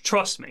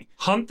 Trust me.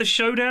 Hunt the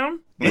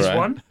Showdown is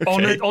one.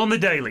 Okay. On the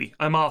daily,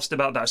 I'm asked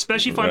about that,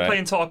 especially if I'm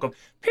playing Tarkov.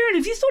 Perrin,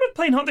 have you thought of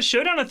playing Hunt the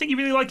Showdown? I think you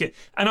really like it.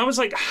 And I was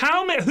like,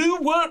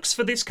 who works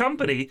for this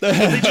company?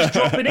 They just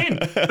drop it in.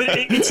 But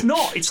it's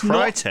not. It's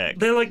Crytek. Not.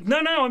 They're like,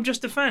 no, I'm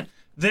just a fan.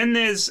 Then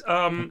there's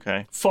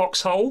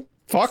Foxhole.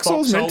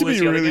 Foxhole's meant to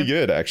be really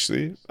good,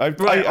 actually. I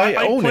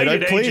own it. I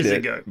played it,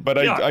 ago. But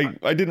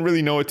I didn't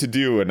really know what to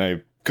do, and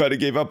I kind of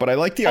gave up. But I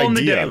like the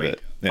idea of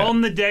it. Yeah.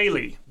 On the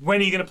daily, when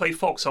are you going to play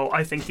Foxhole?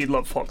 I think you'd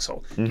love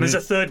Foxhole. Mm-hmm. There's a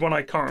third one,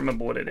 I can't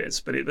remember what it is,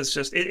 but it was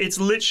just, it's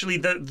literally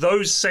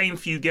those same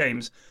few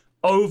games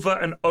over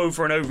and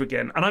over and over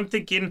again. And I'm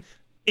thinking,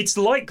 it's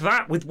like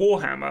that with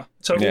Warhammer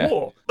Total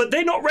War, but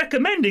they're not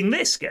recommending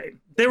this game.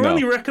 They're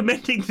only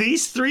recommending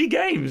these 3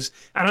 games,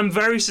 and I'm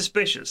very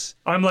suspicious.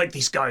 I'm like,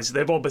 these guys,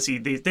 they've obviously,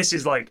 this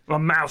is like a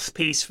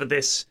mouthpiece for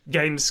this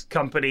games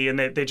company, and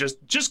they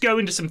just go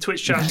into some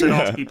Twitch chats and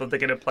ask people if they're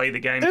going to play the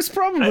game. There's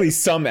probably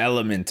some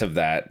element of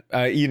that.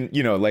 You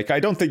know, like, I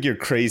don't think you're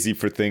crazy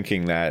for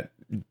thinking that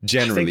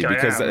generally,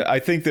 because I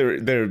think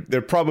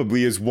there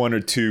probably is 1 or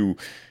 2,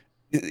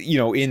 you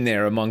know, in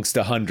there amongst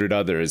 100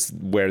 others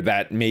where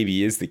that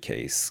maybe is the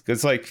case,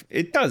 because like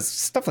it does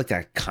stuff like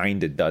that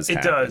kind of does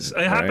happen.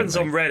 It happens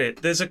on Reddit.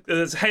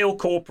 There's Hail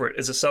Corporate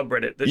is a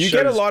subreddit that you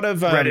shows get a lot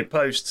of Reddit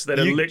posts that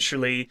are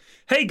literally,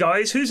 hey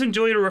guys, who's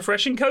enjoying a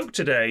refreshing Coke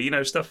today, you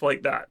know, stuff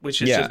like that,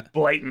 which is just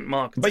blatant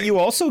marketing. But you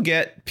also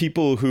get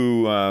people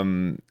who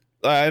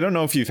I don't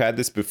know if you've had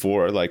this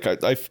before. Like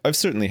I've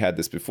certainly had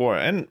this before,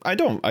 and I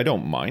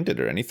don't mind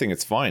it or anything.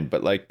 It's fine.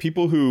 But like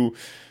people who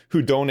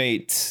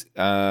donate,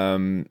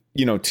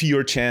 you know, to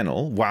your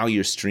channel while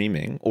you're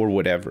streaming or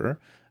whatever,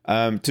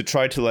 to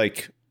try to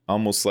like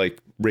almost like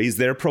raise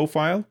their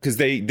profile because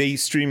they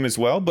stream as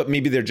well, but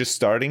maybe they're just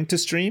starting to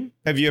stream.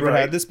 Have you ever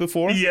had this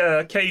before? Yeah,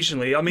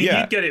 occasionally. I mean,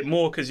 you get it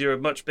more because you're a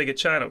much bigger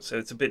channel, so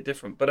it's a bit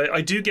different. But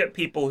I do get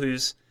people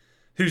whose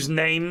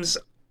names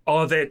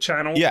are their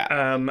channel.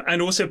 Yeah.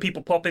 And also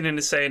people popping in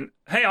and saying,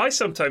 hey, I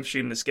sometimes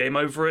stream this game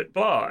over at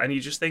blah. And you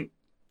just think,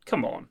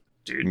 come on,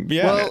 dude.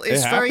 Yeah, well,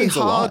 it's very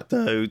hard,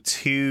 though,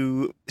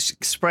 to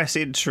express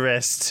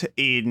interest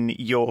in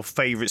your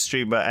favorite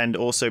streamer and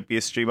also be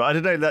a streamer. I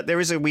don't know, that there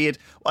is a weird...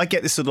 I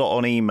get this a lot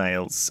on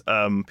emails.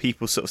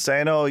 People sort of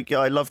saying, oh,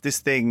 I love this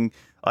thing.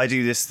 I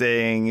do this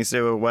thing. Is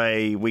there a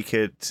way we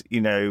could,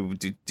 you know,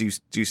 do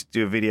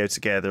a video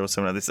together or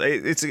something like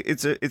this?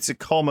 It's a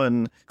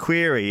common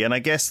query, and I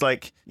guess,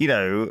 like, you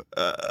know,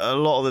 a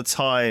lot of the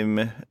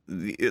time,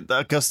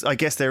 I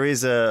guess there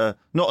is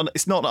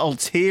it's not an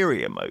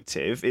ulterior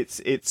motive.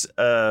 It's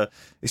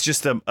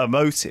just a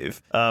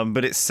motive,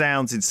 but it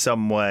sounds in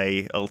some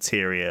way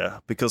ulterior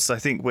because I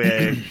think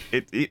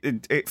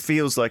it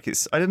feels like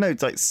it's, I don't know,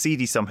 it's like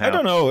seedy somehow. I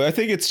don't know. I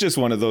think it's just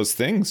one of those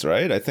things,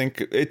 right? I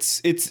think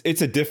it's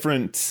a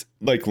different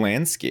like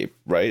landscape,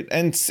 right?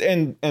 And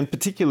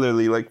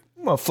particularly like,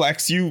 well,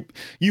 Flax,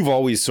 you've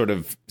always sort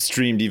of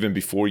streamed even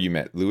before you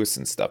met Lewis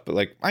and stuff, but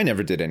like I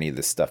never did any of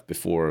this stuff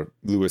before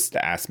Lewis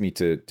asked me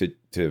to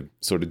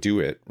sort of do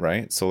it,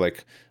 right? So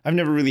like I've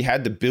never really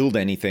had to build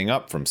anything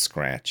up from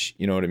scratch,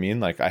 you know what I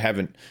mean? Like I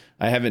haven't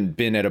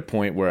been at a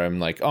point where I'm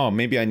like, oh,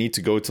 maybe I need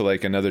to go to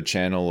like another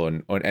channel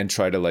and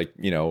try to like,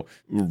 you know,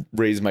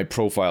 raise my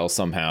profile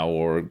somehow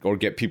or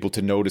get people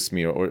to notice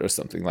me or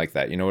something like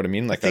that. You know what I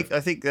mean? Like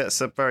I think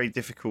that's a very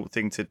difficult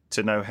thing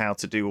to know how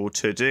to do or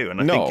to do.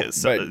 And I think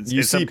but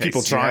you see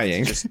people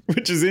trying,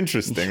 which is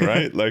interesting,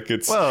 right? Like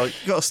it's well, you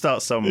got to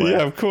start somewhere.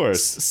 Yeah, of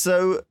course.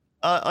 So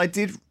I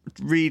did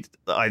read.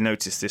 I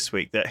noticed this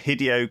week that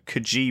Hideo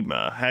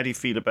Kojima. How do you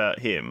feel about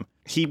him?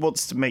 He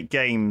wants to make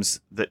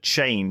games that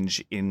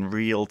change in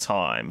real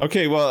time.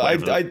 Okay, well,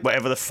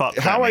 whatever the fuck.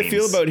 How I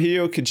feel about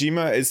Hideo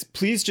Kojima is,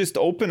 please just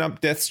open up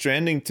Death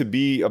Stranding to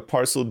be a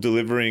parcel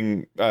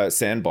delivering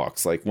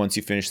sandbox. Like once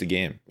you finish the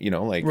game, you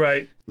know, like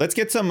Let's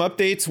get some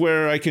updates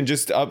where I can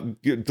just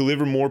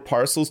deliver more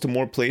parcels to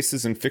more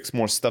places and fix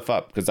more stuff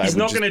up. Because he's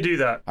not going to do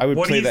that. I would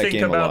play that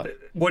game a lot.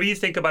 What do you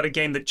think about a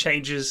game that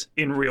changes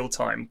in real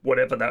time,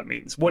 whatever that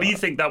means? What do you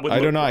think that would? I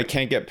don't know. Like? I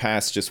can't get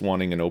past just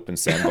wanting an open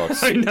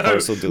sandbox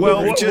parcel delivery.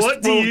 Well,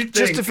 what do you think?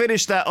 Just to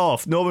finish that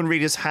off, Norman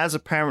Reedus has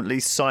apparently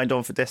signed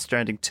on for Death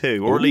Stranding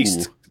 2, or at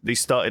least they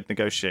started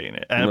negotiating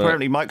it. And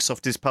apparently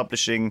Microsoft is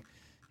publishing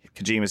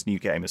Kojima's new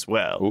game as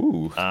well.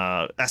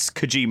 That's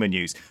Kojima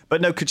news.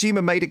 But no,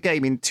 Kojima made a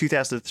game in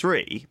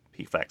 2003,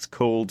 PFAX,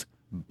 called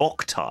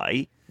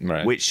Boktai,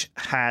 which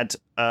had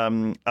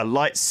a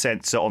light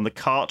sensor on the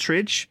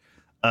cartridge.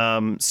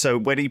 So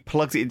when he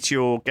plugged it into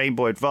your Game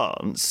Boy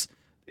Advance,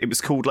 it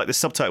was called, like, the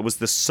subtitle was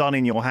The Sun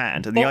in Your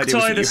Hand. And the idea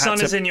was that the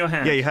sun is in your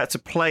hand. Yeah, you had to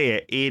play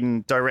it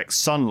in direct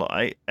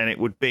sunlight, and it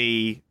would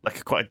be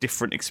like quite a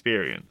different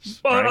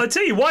experience. Well, I'll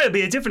tell you why it'd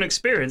be a different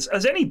experience.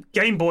 As any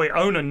Game Boy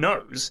owner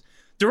knows,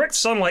 direct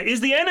sunlight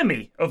is the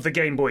enemy of the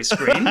Game Boy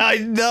screen. I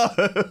know.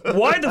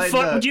 Why the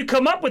fuck would you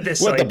come up with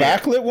this idea? The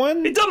backlit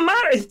one? It doesn't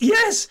matter.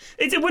 Yes.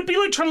 It would be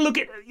like trying to look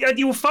at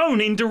your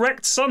phone in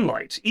direct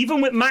sunlight,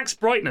 even with max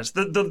brightness.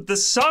 The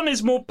sun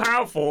is more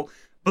powerful,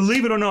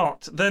 believe it or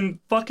not, than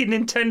fucking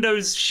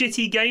Nintendo's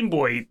shitty Game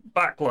Boy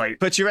backlight.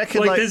 But you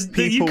reckon, like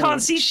people, you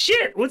can't see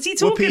shit? What's he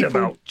talking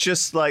about?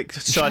 Just like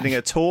shining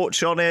a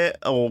torch on it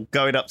or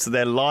going up to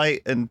their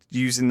light and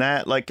using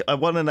that? Like, I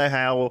want to know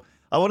how...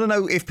 I want to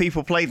know if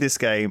people play this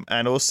game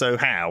and also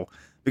how,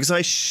 because I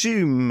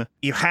assume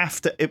you have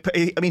to...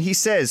 I mean, he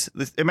says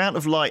the amount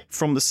of light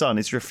from the sun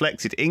is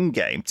reflected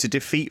in-game to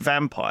defeat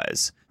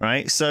vampires,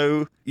 right?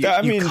 So,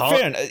 fair.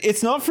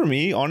 It's not for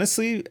me,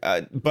 honestly,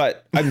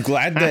 but I'm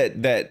glad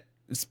that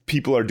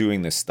people are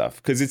doing this stuff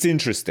because it's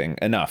interesting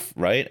enough,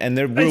 right? And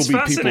there will be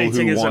people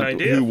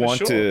who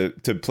want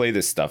to play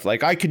this stuff.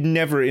 Like, I could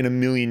never in a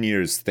million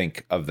years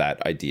think of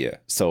that idea.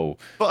 So,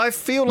 but I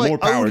feel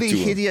like only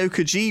Hideo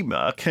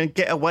Kojima can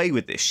get away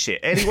with this shit.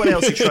 Anyone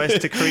else who tries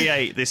to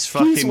create this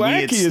fucking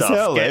weird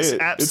stuff gets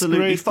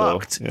absolutely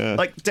fucked. Yeah.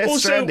 Like Death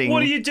Stranding. What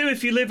do you do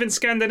if you live in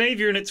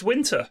Scandinavia and it's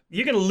winter?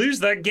 You're going to lose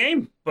that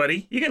game,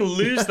 buddy. You're going to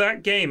lose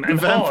that game.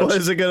 And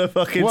vampires are going to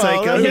fucking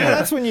take over. Yeah,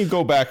 that's when you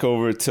go back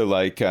over to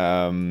like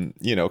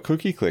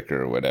Cookie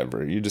Clicker or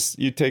whatever. You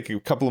take a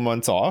couple of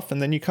months off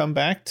and then you come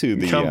back to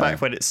the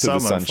back when it's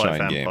summer and fight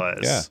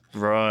vampires. Yeah.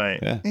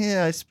 Right.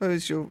 Yeah, I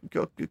suppose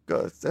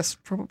that's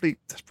probably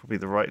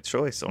the right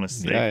choice,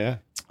 honestly. Yeah.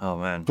 Oh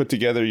man. Put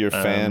together your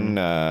fan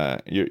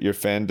your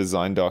fan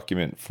design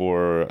document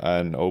for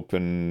an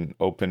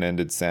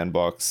open-ended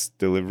sandbox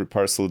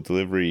parcel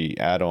delivery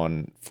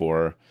add-on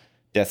for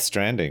Death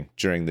Stranding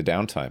during the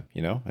downtime,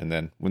 and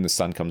then when the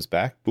sun comes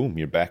back, boom,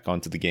 you're back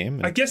onto the game.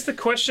 I guess the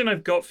question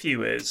I've got for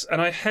you is,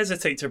 and I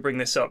hesitate to bring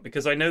this up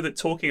because I know that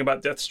talking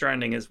about Death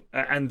Stranding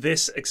and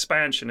this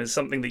expansion is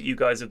something that you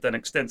guys have done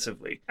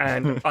extensively,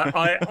 and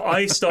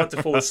I start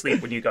to fall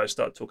asleep when you guys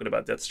start talking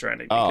about Death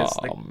Stranding because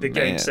the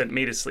game sent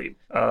me to sleep.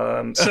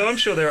 So I'm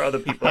sure there are other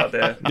people out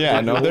there.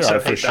 Yeah, no, there are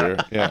for sure.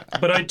 Yeah,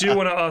 but I do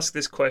want to ask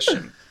this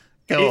question: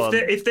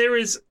 if there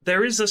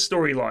is a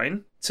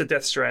storyline to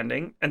Death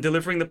Stranding and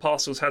delivering the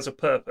parcels has a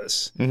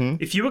purpose,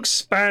 if you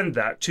expand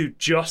that to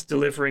just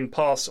delivering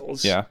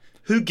parcels,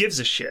 who gives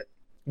a shit?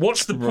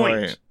 What's the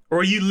point? Or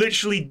are you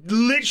literally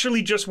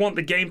just want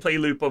the gameplay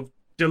loop of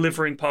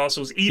delivering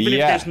parcels, even if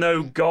there's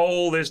no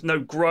goal, there's no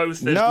growth,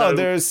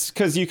 there's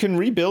because you can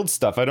rebuild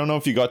stuff. I don't know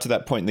if you got to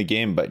that point in the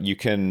game, but you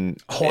can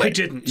I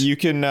didn't. You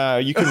can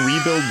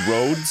rebuild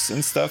roads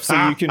and stuff,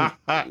 so you can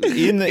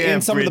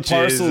in some of the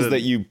parcels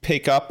that you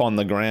pick up on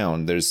the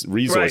ground, there's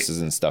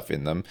resources and stuff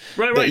in them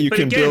that you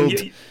can build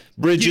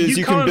bridges,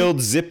 you can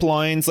build zip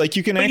lines, like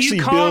you can actually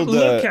build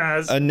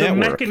a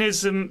network.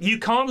 You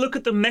can't look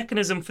at the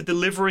mechanism for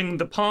delivering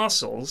the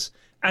parcels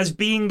as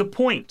being the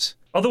point.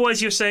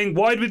 Otherwise, you're saying,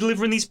 why are we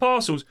delivering these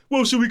parcels?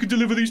 Well, so we could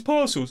deliver these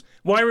parcels.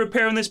 Why are we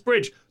repairing this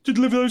bridge? To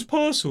deliver those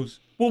parcels.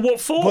 Well, what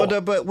for? In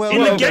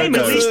the game,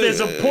 at least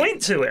there's a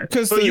point to it.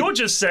 But you're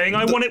just saying,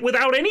 I want it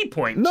without any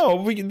point.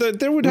 No,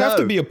 there would have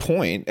to be a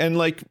point. And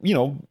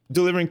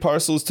delivering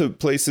parcels to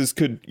places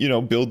could,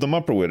 build them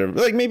up or whatever.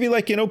 Like maybe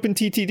like in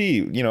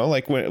OpenTTD,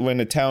 like when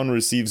a town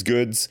receives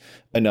goods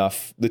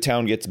enough, the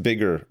town gets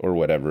bigger or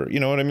whatever.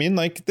 You know what I mean?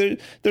 Like there'd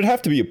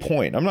have to be a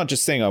point. I'm not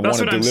just saying I want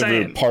to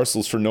deliver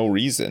parcels for no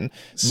reason.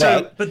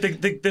 But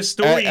the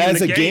story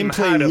as in the game a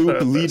gameplay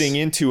loop leading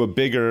into a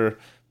bigger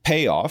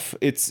payoff,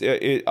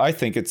 I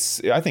think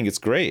it's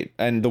great,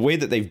 and the way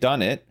that they've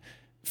done it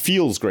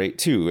feels great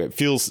too. It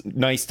feels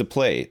nice to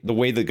play. The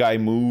way the guy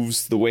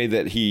moves, the way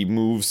that he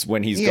moves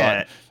when he's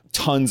got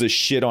tons of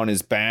shit on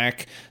his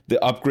back, the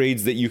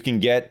upgrades that you can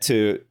get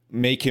to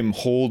make him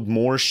hold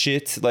more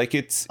shit. Like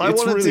I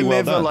want to really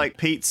deliver well like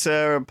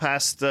pizza and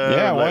pasta.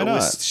 Yeah, why all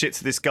not? this shit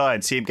to this guy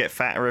and see him get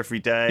fatter every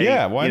day.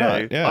 Yeah, why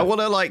not? Yeah. I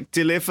want to like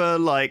deliver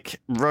like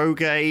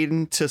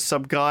Rogaine to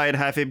some guy and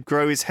have him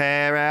grow his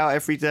hair out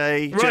every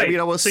day. Do you know what I mean?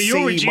 I want to so you're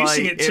see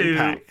reducing my it to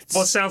impact.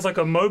 what sounds like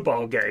a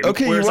mobile game.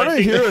 Okay, you want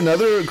to hear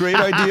another great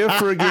idea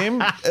for a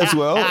game as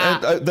well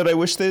that I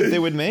wish they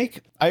would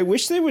make? I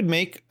wish they would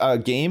make a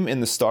game in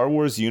the Star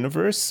Wars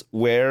universe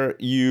where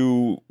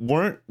you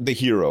weren't the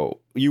hero.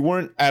 You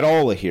weren't at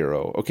all a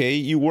hero, okay?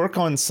 You work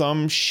on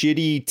some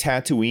shitty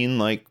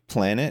Tatooine-like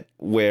planet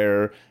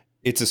where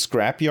it's a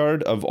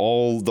scrapyard of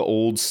all the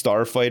old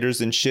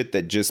starfighters and shit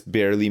that just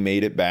barely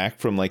made it back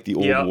from like the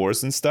old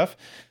wars and stuff.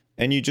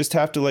 And you just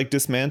have to like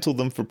dismantle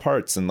them for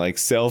parts and like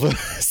sell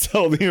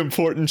the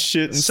important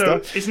shit and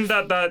stuff. So isn't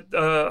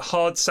that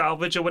hard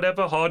salvage or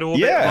whatever? Hard orbit?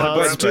 Yeah,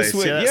 hard but just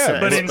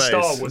but in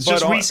Star Wars.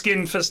 Just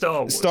reskin for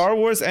Star Wars. Star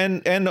Wars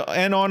and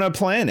on a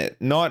planet,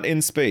 not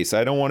in space.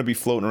 I don't want to be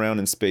floating around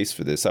in space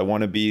for this. I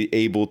want to be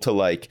able to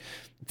like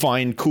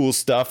find cool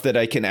stuff that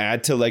I can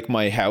add to like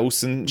my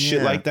house and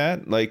shit like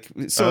that. Like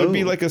so it'd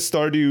be like a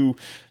Stardew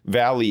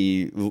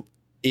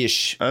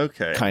Valley-ish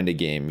kind of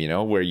game, you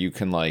know, where you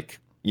can like,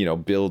 you know,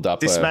 build up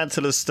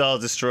dismantle a Star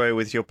Destroyer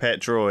with your pet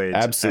droid.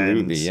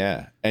 Absolutely,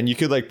 yeah. And you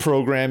could like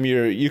program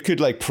your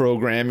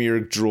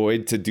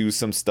droid to do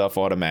some stuff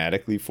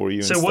automatically for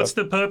you. So what's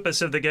the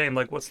purpose of the game?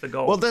 Like, what's the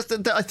goal? Well,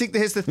 I think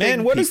here's the thing.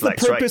 Man, what is the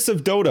purpose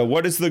of Dota?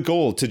 What is the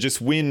goal? To just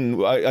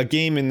win a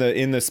game in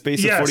the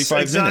space of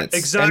 45 minutes,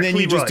 exactly, and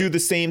then you just do the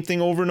same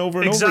thing over and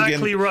over and over again.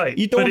 Exactly right.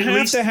 You don't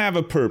have to have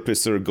a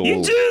purpose or goal.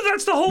 You do.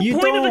 That's the whole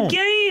point of a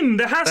game.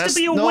 There has to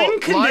be a win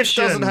condition. Life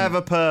doesn't have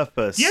a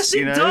purpose. Yes,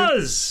 it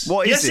does.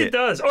 What is it? Yes, it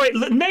does. All right,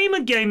 name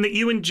a game that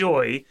you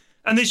enjoy.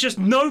 And there's just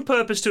no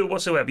purpose to it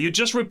whatsoever. You're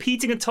just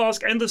repeating a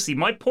task endlessly.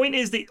 My point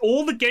is that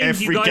all the games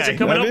you guys are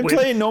coming up with, I've been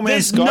playing No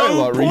Man's Sky a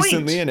lot point.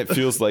 recently, and it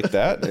feels like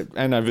that,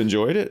 and I've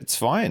enjoyed it. It's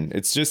fine.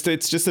 It's just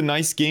a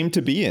nice game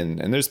to be in,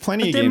 and there's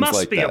plenty of games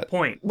like that. There must be a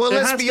point. Well,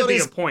 let's be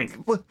honest. Be a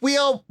point. We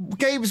are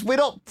games. We're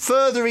not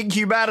furthering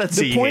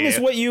humanity. The point here. is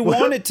what you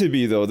want it to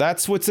be, though.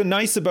 That's what's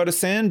nice about a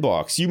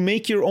sandbox. You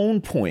make your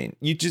own point.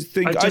 You just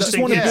think I just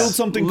want to build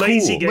something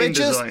lazy cool.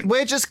 Game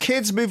we're just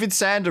kids moving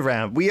sand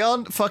around. We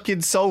aren't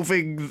fucking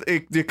solving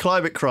the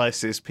climate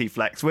crisis,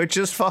 P-Flax. We're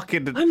just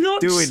fucking I'm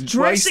not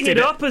dressing it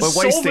up as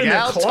solving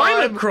the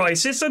climate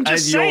crisis. I'm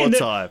just saying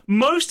that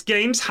most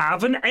games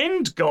have an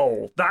end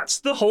goal. That's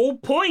the whole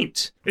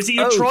point. Is that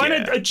you're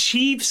trying to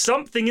achieve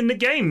something in the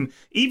game.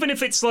 Even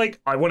if it's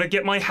like, I want to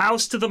get my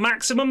house to the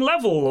maximum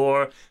level,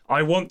 or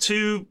I want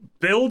to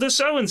build a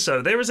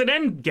so-and-so. There is an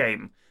end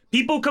game.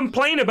 People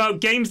complain about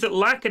games that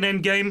lack an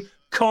end game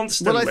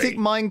constantly. Well, I think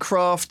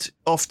Minecraft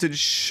often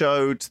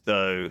showed,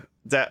 though,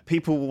 that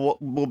people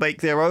will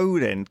make their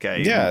own end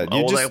game. Yeah,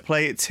 they'll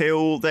play it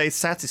till they're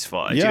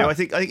satisfied. Yeah. You know, I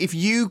think if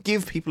you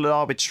give people an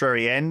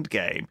arbitrary end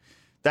game,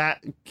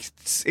 that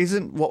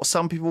isn't what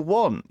some people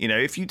want. You know,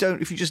 if you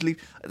just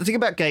leave. The thing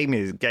about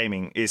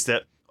gaming is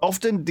that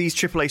often these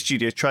AAA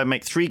studios try and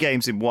make 3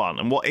 games in one,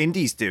 and what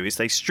indies do is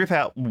they strip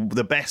out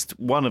the best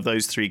one of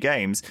those 3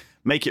 games,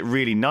 make it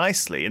really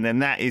nicely, and then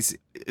that is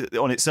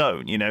on its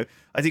own. You know,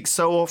 I think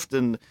so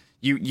often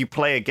you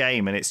play a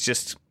game and it's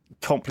just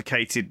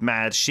complicated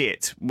mad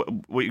shit.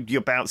 You're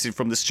bouncing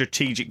from the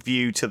strategic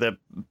view to the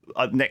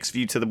next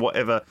view to the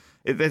whatever.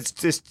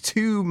 There's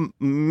too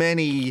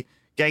many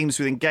games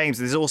within games.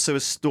 There's also a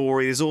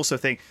story. There's also a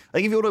thing.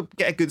 Like if you want to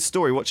get a good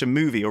story, watch a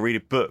movie or read a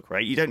book,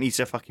 right? You don't need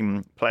to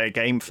fucking play a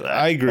game for that.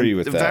 I agree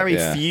with that. Very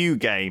few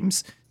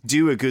games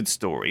do a good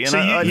story. And so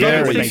I you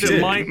love think what they do.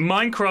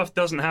 Minecraft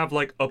doesn't have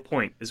like a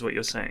point, is what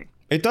you're saying?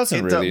 It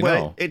doesn't really,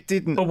 no. It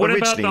didn't. But what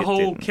about the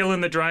whole didn't. killing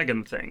the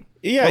dragon thing?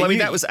 Yeah, well, I mean,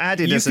 that was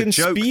added as a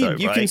joke, though, right?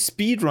 You can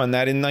speed run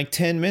that in like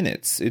 10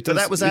 minutes. But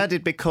that was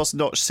added because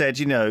Notch said,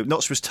 you know,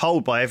 Notch was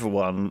told by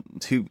everyone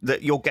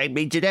that your game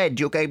needs an end,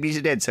 your game needs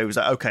an end. So he was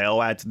like, okay,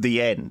 I'll add the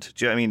end.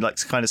 Do you know what I mean?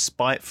 Like, kind of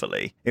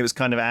spitefully. It was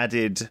kind of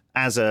added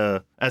as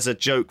a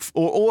joke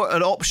or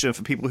an option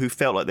for people who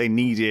felt like they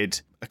needed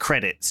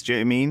credits. Do you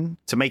know what I mean?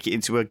 To make it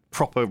into a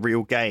proper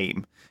real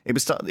game. It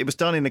was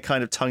done in a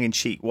kind of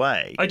tongue-in-cheek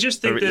way. I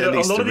just think that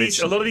a lot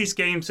of these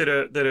games that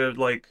are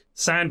like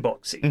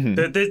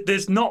sandboxy,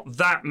 there's not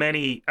that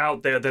many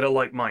out there that are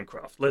like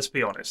Minecraft. Let's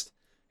be honest.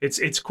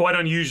 It's quite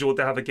unusual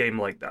to have a game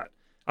like that.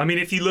 I mean,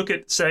 if you look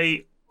at,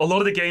 say, a lot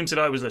of the games that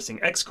I was listing,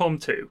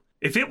 XCOM 2,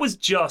 if it was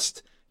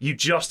you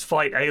just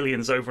fight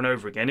aliens over and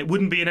over again, it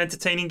wouldn't be an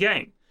entertaining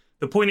game.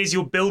 The point is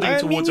you're building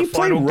towards a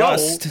final goal.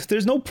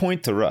 There's no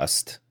point to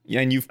Rust.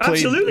 And you've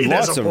played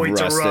lots of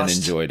Rust and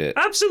enjoyed it.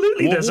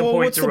 Absolutely, there's a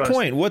point to Rust. What's the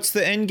point? What's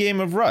the end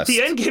game of Rust?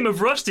 The end game of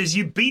Rust is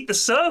you beat the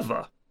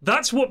server.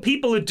 That's what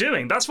people are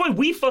doing. That's why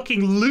we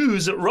fucking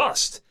lose at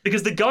Rust.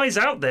 Because the guys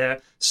out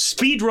there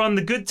speedrun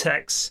the good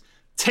techs,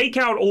 take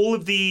out all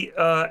of the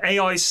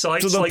AI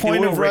sites. So the like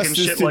point the of Rust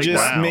is to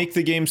just make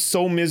the game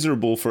so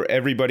miserable for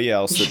everybody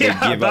else that they give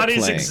up playing. That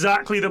is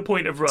exactly the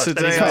point of Rust.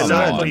 Today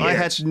I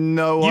had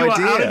no idea. You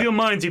are out of your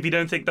mind if you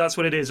don't think that's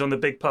what it is on the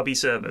big puppy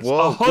servers.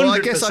 Well,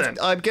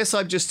 I guess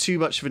I'm just too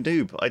much of a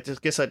noob. I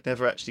just guess I'd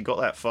never actually got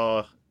that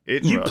far.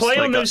 You play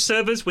on those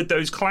servers with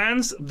those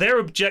clans. Their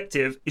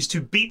objective is to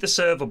beat the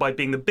server by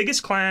being the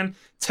biggest clan,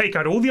 take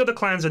out all the other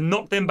clans and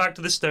knock them back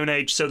to the Stone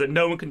Age so that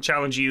no one can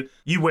challenge you.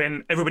 You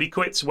win. Everybody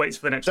quits, waits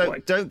for the next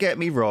fight. Don't get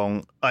me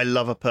wrong. I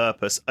love a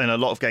purpose. In a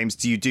lot of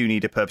games, you do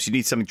need a purpose. You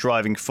need some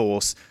driving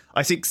force.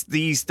 I think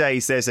these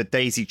days there's a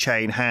daisy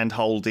chain,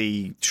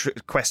 hand-holdy,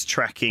 quest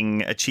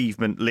tracking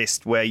achievement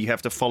list where you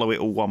have to follow it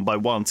all one by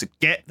one to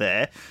get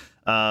there.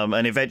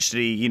 And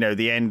eventually,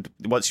 the end.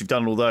 Once you've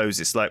done all those,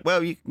 it's like,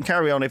 well, you can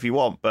carry on if you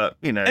want, but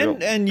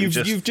and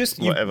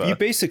you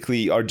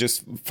basically are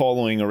just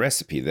following a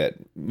recipe that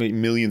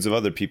millions of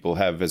other people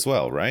have as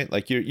well, right?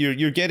 Like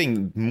you're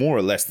getting more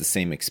or less the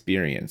same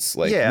experience,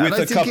 like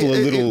with a couple of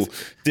little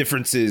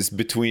differences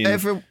between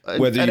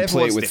whether you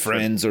play it with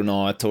friends or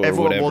not or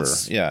whatever.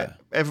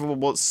 Everyone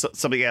wants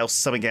something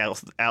else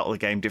out of the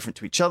game different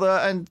to each other,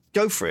 and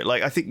go for it.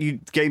 Like I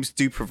think games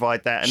do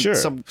provide that,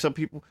 and some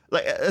people,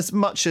 like as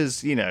much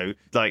as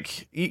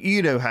like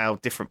you know how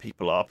different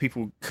people are.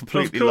 People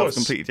completely love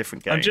completely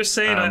different games. I'm just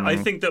saying, I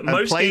think that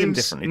most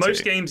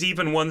games,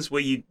 even ones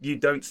where you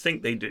don't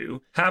think they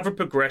do, have a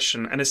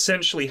progression and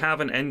essentially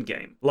have an end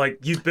game. Like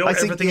you've built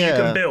everything you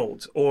can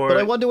build, but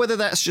I wonder whether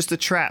that's just a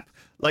trap.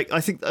 Like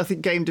I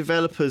think game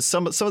developers,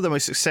 some of the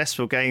most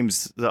successful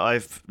games that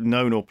I've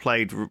known or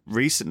played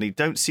recently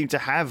don't seem to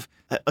have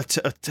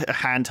a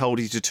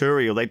hand-holdy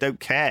tutorial. They don't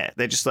care.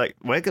 They're just like,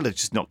 we're gonna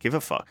just not give a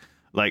fuck.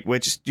 Like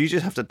you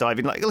just have to dive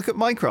in. Like look at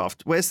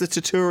Minecraft. Where's the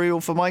tutorial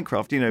for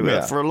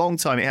Minecraft? For a long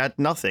time it had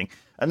nothing.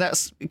 And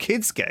that's a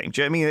kids' game.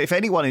 Do you know what I mean? If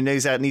anyone who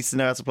needs to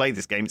know how to play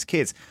this game, it's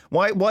kids.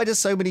 Why does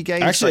so many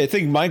games... Actually, I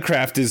think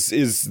Minecraft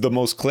is the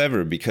most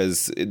clever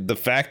because the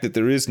fact that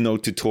there is no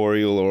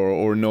tutorial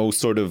or no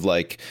sort of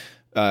like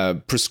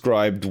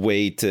prescribed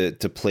way to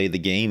play the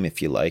game,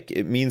 if you like,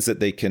 it means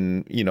that they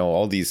can,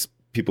 all these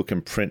people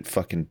can print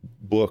fucking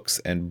books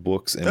and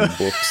books and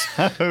books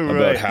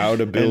about how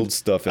to build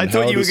stuff and how to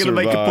survive. I thought you were going to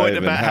make a point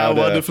about how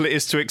wonderful it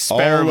is to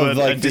experiment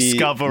and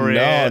discover it.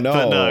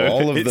 No,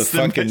 all of the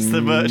fucking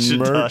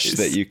merch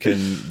that you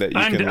can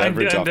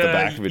leverage off the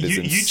back of it is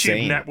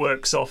insane. YouTube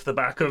networks off the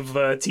back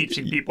of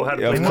teaching people how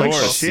to play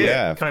Minecraft.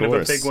 Yeah, kind of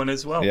a big one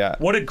as well. Yeah.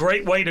 What a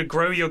great way to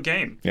grow your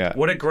game. Yeah.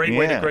 What a great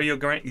way to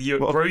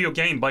grow your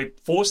game by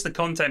force the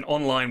content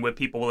online where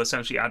people will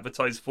essentially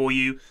advertise for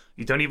you.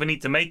 You don't even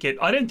need to make it.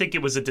 I don't think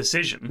it was a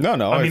decision. No.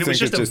 I mean, it was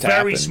just a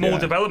very small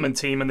development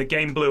team, and the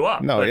game blew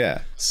up.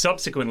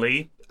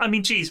 Subsequently, I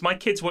mean, geez, my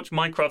kids watch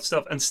Minecraft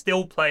stuff and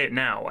still play it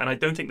now, and I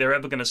don't think they're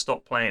ever going to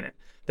stop playing it.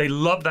 They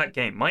love that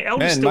game. My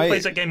eldest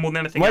plays that game more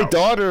than anything else. My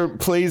daughter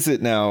plays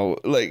it now.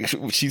 Like,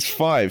 she's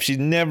 5. She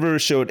never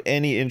showed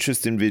any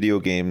interest in video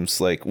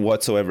games, like,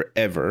 whatsoever,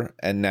 ever.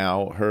 And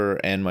now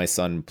her and my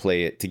son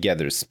play it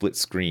together, split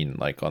screen,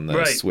 like on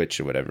the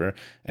Switch or whatever.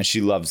 And she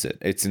loves it.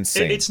 It's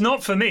insane. It's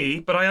not for me,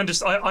 but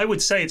I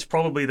would say it's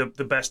probably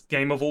the best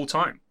game of all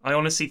time. I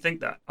honestly think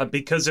that.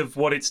 Because of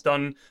what it's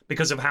done,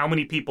 because of how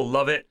many people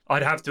love it,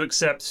 I'd have to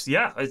accept,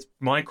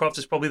 Minecraft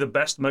is probably the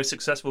best, most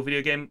successful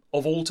video game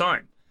of all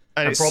time.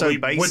 And it's so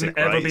basic,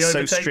 right? It's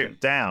so stripped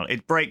down.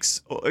 It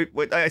breaks.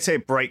 I'd say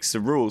it breaks the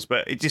rules,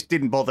 but it just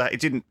didn't bother. It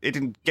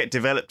didn't get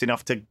developed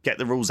enough to get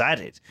the rules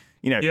added.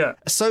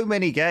 So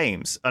many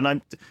games, and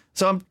I'm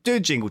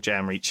doing Jingle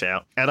Jam Reach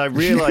Out, and I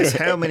realise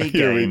how many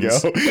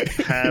games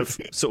have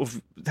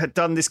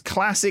done this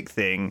classic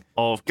thing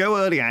of go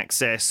early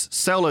access,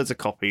 sell loads of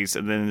copies,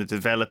 and then the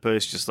developer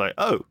is just like,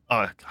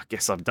 I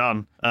guess I'm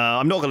done.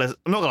 I'm not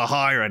gonna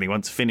hire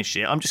anyone to finish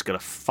it. I'm just gonna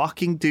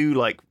fucking do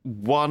like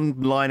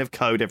one line of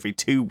code every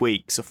 2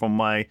 weeks from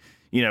my,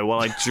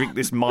 while I drink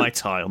this Mai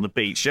Tai on the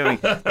beach.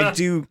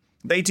 The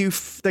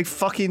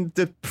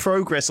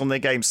progress on their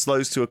game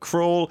slows to a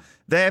crawl.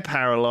 They're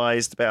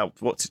paralyzed about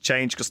what to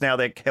change because now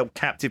they're held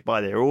captive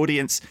by their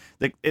audience.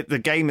 The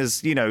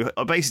gamers,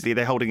 basically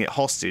they're holding it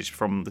hostage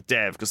from the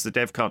dev because the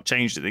dev can't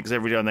change it because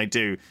every time they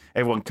do,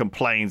 everyone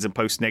complains and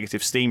posts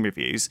negative Steam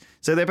reviews.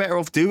 So they're better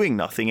off doing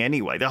nothing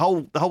anyway. The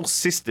whole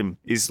system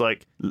is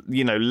like,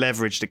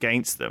 leveraged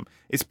against them.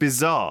 It's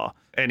bizarre.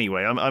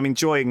 Anyway, I'm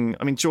enjoying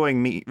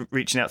me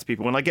reaching out to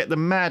people when I get the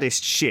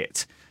maddest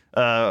shit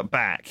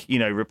back,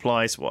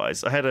 replies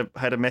wise. I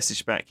had a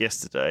message back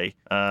yesterday.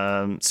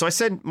 So I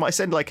send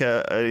like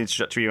an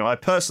introductory email. I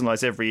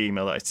personalize every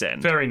email that I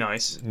send. Very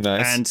nice.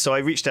 And so I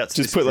reached out to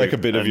just put like a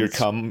bit of your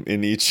cum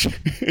in each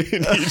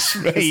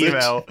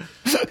email.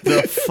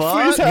 The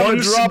fuck? Please have a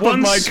drop of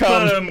my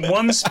cum.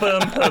 One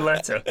sperm per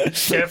letter.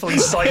 Carefully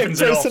siphons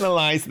it off.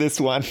 Personalize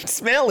this one.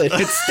 Smell it.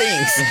 It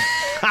stinks.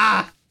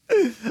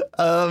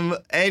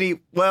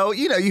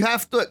 You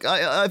have to look.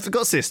 I've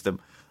got system.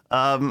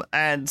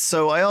 And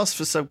so I asked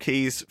for some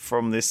keys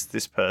from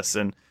this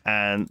person,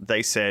 and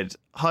they said,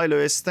 "Hi,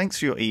 Lewis, thanks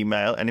for your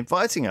email and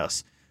inviting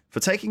us. For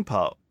taking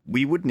part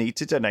we would need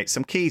to donate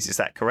some keys. Is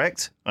that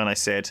correct? And I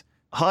said,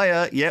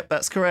 hiya, yep,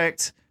 that's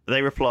correct.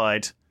 They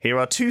replied, here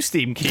are 2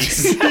 Steam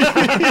keys in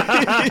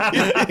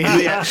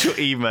the actual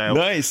email.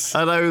 Nice.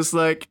 And I was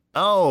like,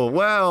 oh,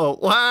 wow.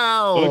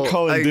 Well,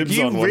 calling dibs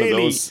on one of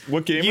those.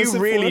 What game was it You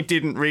really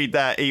didn't read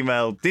that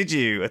email, did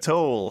you, at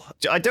all?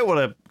 I don't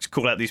want to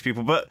call out these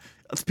people, but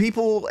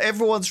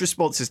everyone's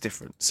response is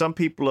different. Some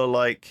people are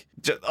like,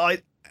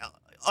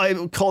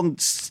 I'm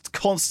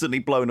constantly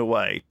blown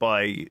away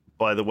by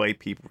the way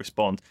people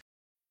respond.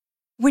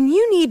 When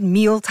you need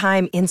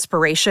mealtime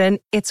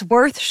inspiration, it's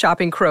worth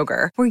shopping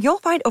Kroger, where you'll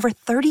find over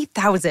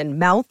 30,000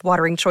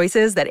 mouth-watering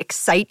choices that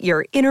excite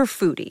your inner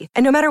foodie.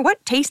 And no matter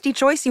what tasty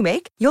choice you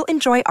make, you'll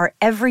enjoy our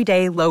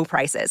everyday low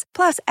prices,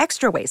 plus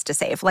extra ways to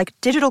save, like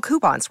digital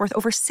coupons worth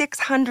over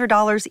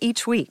 $600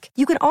 each week.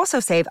 You can also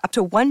save up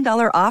to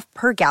 $1 off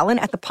per gallon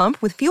at the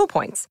pump with fuel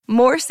points.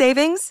 More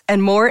savings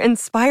and more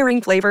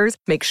inspiring flavors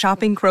make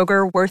shopping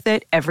Kroger worth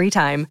it every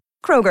time.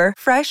 Kroger,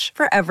 fresh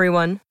for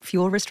everyone.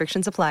 Fuel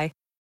restrictions apply.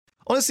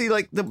 Honestly,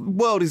 like, the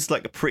world is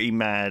like a pretty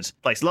mad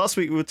place. Last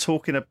week we were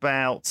talking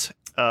about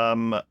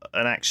an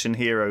action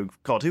hero.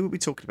 God, who were we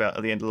talking about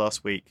at the end of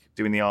last week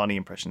doing the Arnie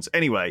impressions?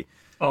 Anyway,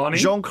 Arnie?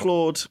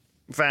 Jean-Claude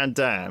Van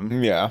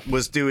Damme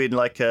was doing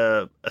like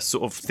a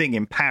sort of thing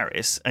in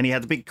Paris, and he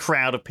had a big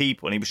crowd of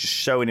people, and he was just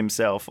showing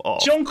himself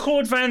off.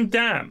 Jean-Claude Van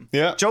Damme.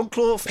 Yeah.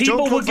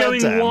 People were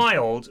going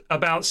wild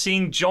about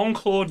seeing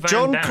Jean-Claude Van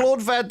Damme.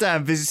 Jean-Claude Van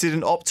Damme visited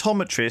an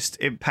optometrist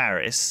in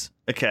Paris,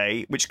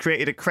 okay, which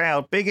created a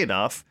crowd big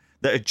enough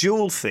that a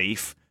jewel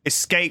thief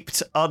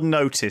escaped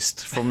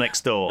unnoticed from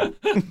next door.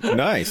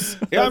 Nice.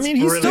 Yeah, I mean,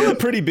 he's still a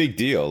pretty big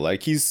deal.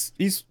 Like, he's.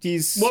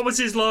 What was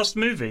his last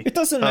movie? It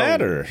doesn't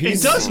matter.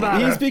 It does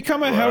matter. He's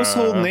become a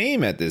household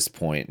name at this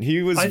point.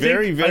 He was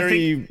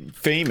very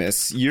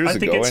famous years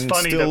ago, and I think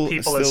it's funny that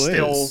people are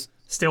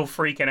still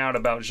freaking out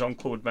about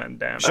Jean-Claude Van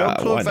Damme.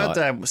 Jean-Claude Van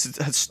Damme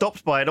had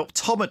stopped by an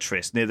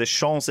optometrist near the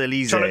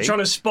Champs-Elysees. Trying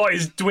to spot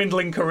his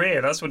dwindling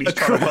career. That's what he's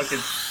trying to fucking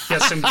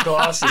get some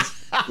glasses.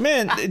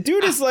 Man,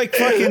 dude is like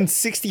fucking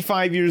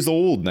 65 years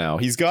old now.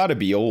 He's got to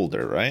be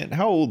older, right?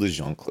 How old is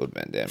Jean-Claude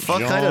Van Damme?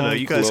 Fuck, I don't know.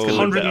 You guys can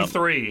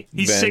 103.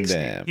 He's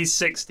 60. He's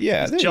 60.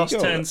 Yeah, he's just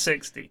turned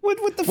 60.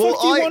 What the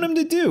fuck do you want him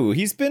to do?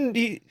 He's been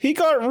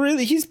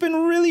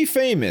really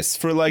famous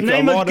for like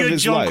Name a lot of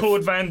his life. Name a good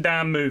Jean-Claude Van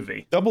Damme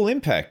movie. Double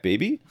Impact,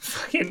 baby.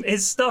 Fucking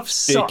his stuff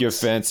sucks. Take your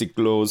fancy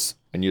clothes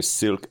and your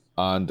silk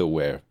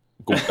underwear.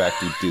 Go back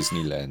to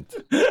Disneyland.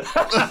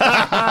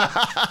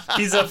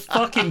 He's a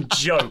fucking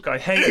joke. I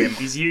hate him.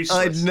 He's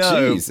useless. I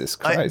know. Jesus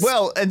Christ.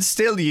 And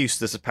still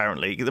useless,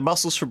 apparently. The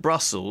Muscles for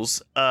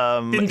Brussels.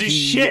 Didn't do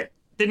shit.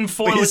 Didn't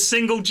foil a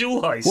single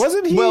jewel heist.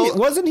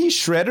 Wasn't he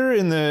Shredder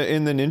in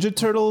the Ninja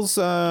Turtles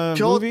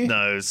movie? God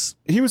knows.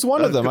 He was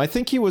one of them. I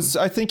think he was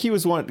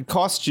one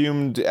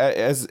costumed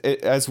as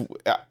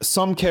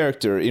some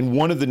character in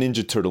one of the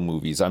Ninja Turtle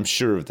movies. I'm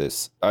sure of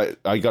this.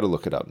 I got to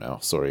look it up now.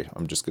 Sorry,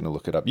 I'm just going to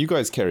look it up. You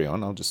guys carry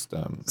on. I'll just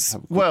have a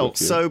quick look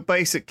here. So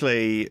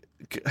basically,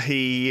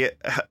 he,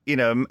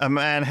 a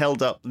man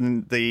held up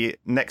the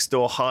next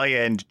door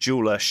high-end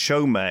jeweler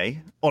Chaumet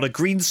on a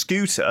green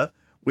scooter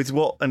with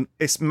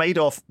it's made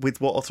off with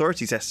what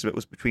authorities estimate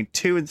was between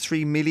 2 and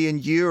 3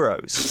 million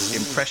euros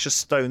in precious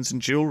stones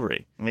and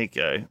jewelry. There you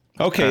go.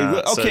 Okay.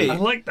 I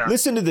like that.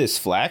 Listen to this,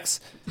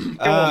 Flax.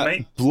 Go on,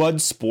 mate.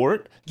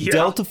 Bloodsport,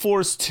 Delta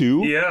Force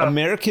 2,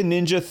 American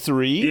Ninja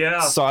 3,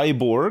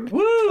 Cyborg.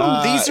 Woo!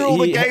 These are all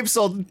the games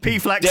on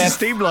P-Flax's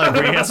Steam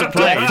library he hasn't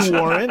played. Death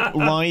Warrant,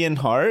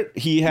 Lionheart.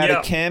 He had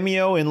a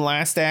cameo in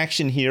Last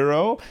Action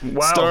Hero.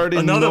 Wow, starred in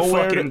another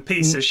fucking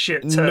piece of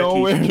shit turkey.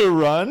 Nowhere to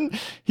Run.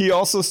 He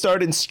also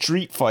starred in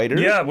Street Fighter.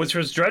 Yeah, which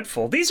was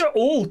dreadful. These are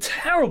all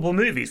terrible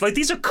movies. Like,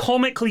 these are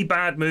comically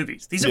bad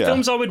movies. These are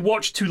films I would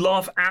watch to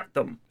laugh at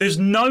them. There's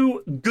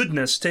no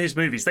goodness to his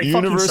movies. They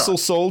Universal fucking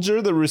suck.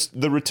 Soldier,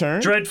 the Return.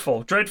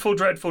 Dreadful.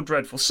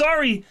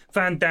 Sorry,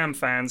 Van Damme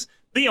fans.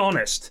 Be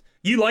honest.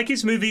 You like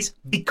his movies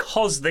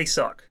because they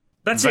suck.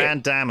 That's Van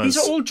Damme. These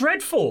are all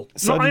dreadful.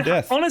 Sudden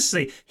death.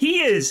 Honestly,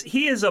 he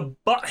is a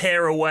butt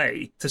hair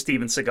away to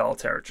Steven Seagal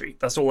territory.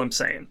 That's all I'm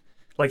saying.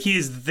 Like, he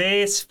is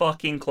this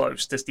fucking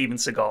close to Steven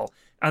Seagal.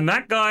 And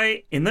that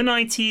guy in the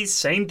 90s,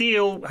 same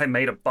deal, had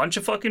made a bunch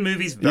of fucking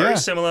movies very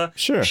similar.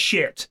 Sure.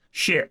 Shit.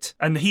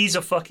 And he's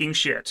a fucking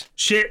shit.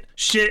 Shit.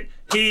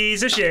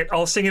 He's a shit.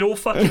 I'll sing it all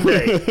fucking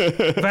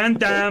day. Van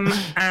Damme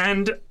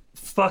and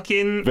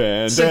fucking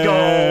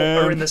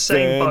Seagal are in the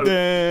same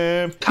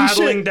boat.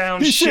 Paddling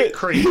down shit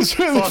creek. He's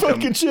really Fuck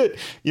fucking him. shit.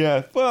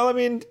 Yeah. Well, I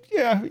mean,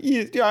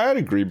 I'd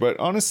agree, but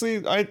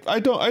honestly, I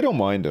don't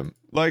mind him.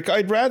 Like,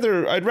 I'd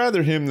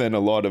rather him than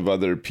a lot of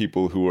other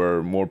people who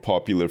are more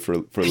popular for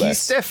less.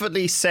 He's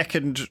definitely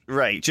second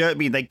rate. Do you know what I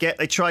mean?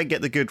 They try and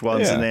get the good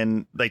ones, and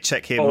then they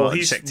check him.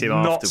 He's checked him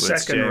not afterwards.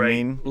 second do you know rate. what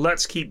I mean?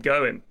 Let's keep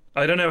going.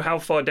 I don't know how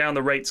far down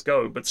the rates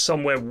go, but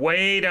somewhere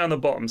way down the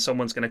bottom,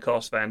 someone's going to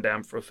cast Van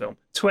Damme for a film.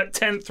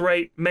 10th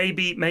rate,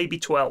 maybe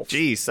 12th.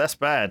 Jeez, that's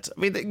bad. I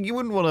mean, you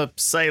wouldn't want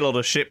to sail on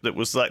a ship that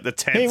was like the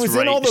 10th rate. He was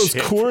in all those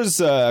ship.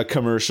 Coors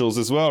commercials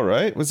as well,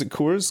 right? Was it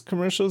Coors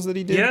commercials that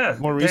he did? Yeah,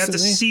 more recently.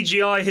 They had to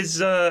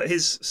CGI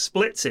his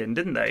splits in,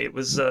 didn't they? It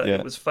was phony.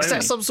 Is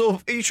that some sort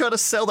of? Are you trying to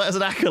sell that as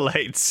an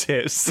accolade,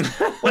 Sis?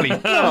 Well, he did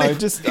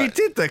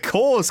the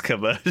Coors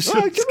commercials.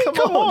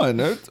 Come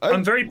on.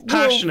 I'm very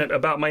passionate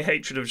about my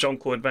hatred of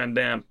Jean-Claude Van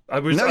Damme. I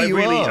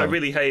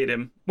really hated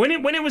him. When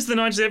it was the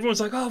 90s, everyone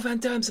was like, "Oh, Van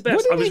Damme's the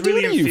best." I was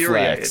really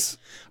infuriated.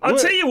 I'll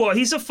tell you what,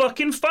 he's a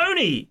fucking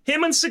phony.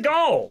 Him and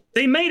Seagal.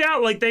 They made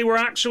out like they were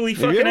actually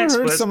fucking experts. Have you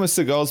ever heard some of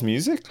Seagal's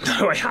music?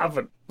 No, I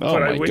haven't. Oh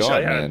my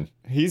God, man.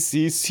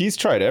 He's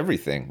tried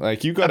everything.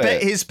 Like you got. I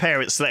bet his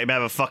parents let him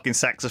have a fucking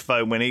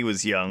saxophone when he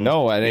was young.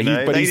 No,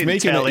 but he's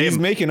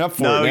making up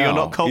for it now. No, you're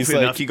not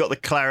confident enough. You got the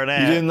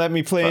clarinet. You didn't let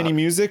me play any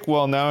music.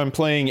 Well, now I'm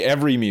playing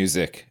every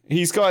music.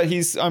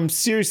 I'm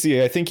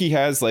seriously. I think he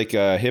has like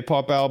a hip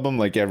hop album,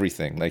 like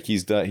everything. Like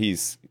he's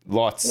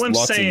lots of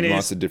different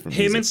music.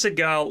 Him and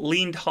Seagal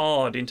leaned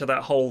hard into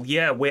that whole,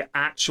 we're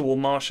actual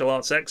martial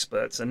arts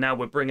experts, and now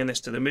we're bringing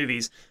this to the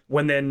movies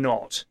when they're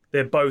not.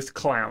 They're both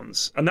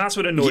clowns. And that's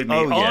what annoyed me.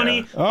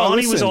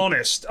 Arnie was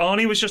honest.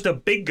 Arnie was just a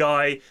big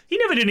guy. He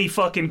never did any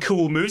fucking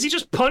cool moves. He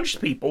just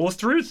punched people or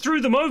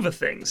threw them over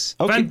things.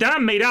 Okay. Van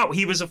Damme made out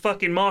he was a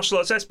fucking martial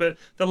arts expert.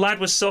 The lad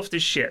was soft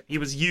as shit. He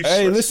was useless.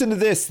 Hey, listen to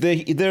this.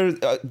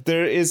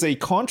 There is a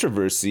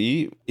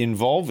controversy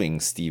involving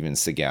Steven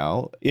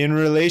Seagal in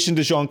relation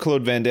to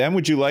Jean-Claude Van Damme.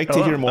 Would you like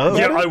to hear more about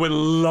it? I would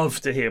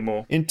love to hear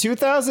more. In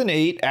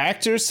 2008,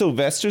 actor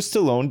Sylvester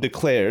Stallone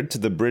declared to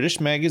the British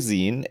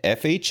magazine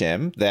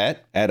FHM that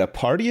at a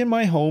party in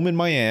my home in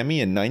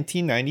Miami in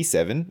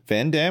 1997,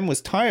 Van Damme was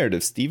tired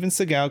of Steven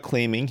Seagal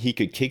claiming he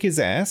could kick his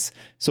ass,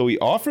 so he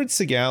offered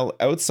Seagal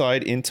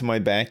outside into my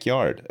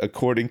backyard.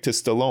 According to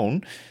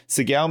Stallone,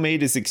 Seagal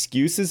made his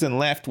excuses and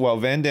left while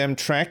Van Damme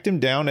tracked him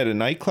down at a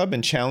nightclub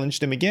and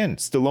challenged him again.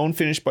 Stallone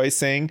finished by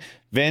saying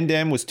Van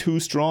Damme was too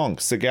strong.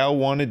 Seagal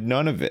wanted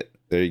none of it.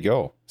 There you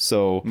go.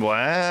 So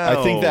wow. I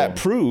think that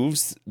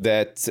proves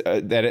that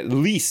at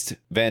least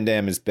Van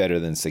Damme is better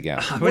than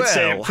Seagal. I would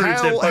say it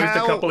proves they're both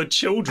a couple of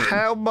children.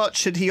 How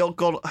much had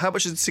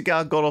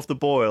Seagal got off the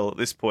boil at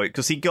this point?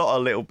 Because he got a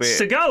little bit.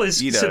 Seagal is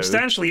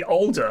substantially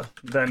older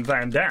than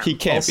Van Damme. He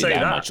can't be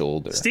that much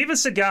older. Steven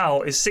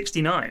Seagal is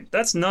 69.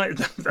 That's nice.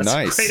 That's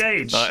nice. A great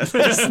age.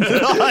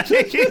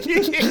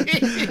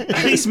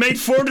 He's made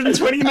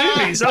 420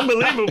 movies.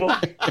 Unbelievable.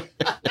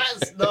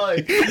 That's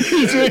nice.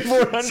 He's made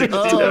 400.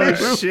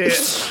 Oh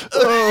shit.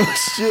 Oh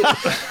shit!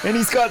 And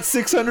he's got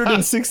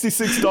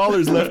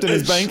 $666 left in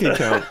his bank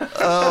account.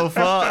 Oh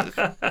fuck!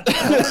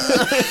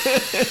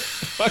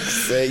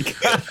 Fuck's sake!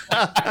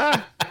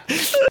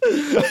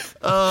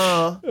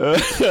 Oh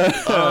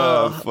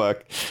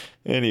fuck!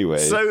 Anyway,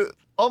 so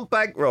on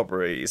bank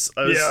robberies,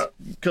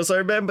 because I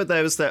remember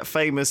there was that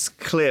famous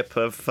clip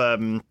of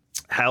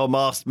how a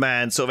masked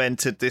man sort of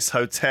entered this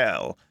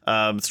hotel,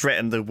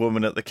 threatened the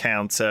woman at the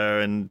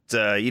counter, and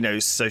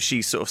so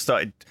she sort of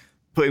started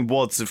putting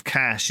wads of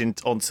cash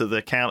onto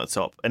the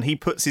countertop, and he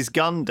puts his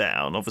gun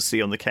down,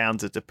 obviously on the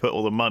counter, to put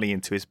all the money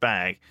into his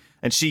bag,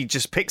 and she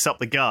just picks up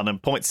the gun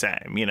and points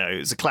at him.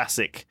 It's a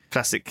classic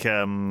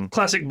blunder.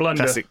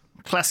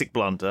 Classic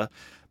blunder.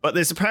 But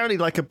there's apparently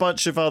like a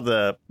bunch of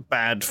other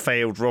bad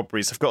failed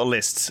robberies. I've got a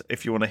list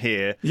if you want to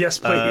hear. Yes,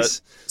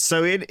 please.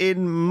 So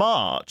in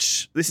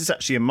March, this is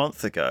actually a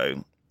month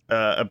ago,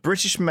 a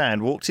British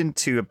man walked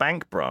into a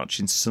bank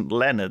branch in St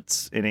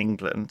Leonard's in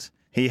England.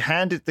 He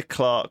handed the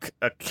clerk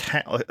at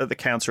the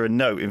counter a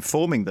note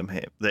informing them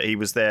that he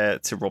was there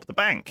to rob the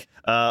bank.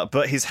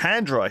 But his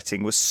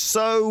handwriting was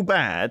so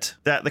bad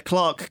that the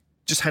clerk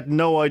just had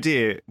no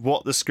idea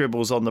what the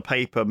scribbles on the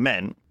paper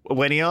meant.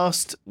 When he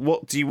asked,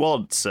 "What do you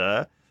want,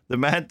 sir?" the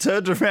man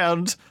turned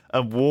around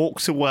and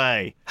walked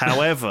away.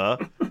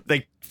 However,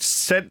 they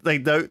sent the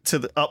note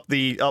up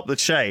the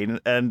chain,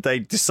 and they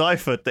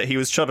deciphered that he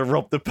was trying to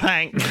rob the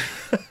bank.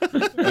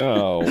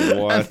 Oh,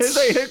 what? And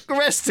they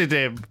arrested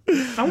him.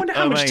 I wonder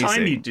how much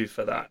time you'd do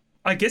for that.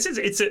 I guess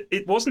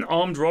it wasn't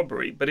armed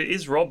robbery, but it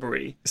is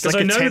robbery. It's like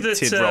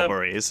attempted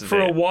robbery, isn't it? For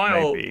a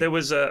while, there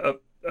was a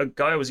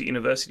guy I was at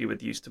university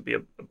with used to be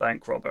a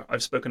bank robber.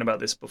 I've spoken about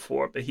this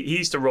before, but he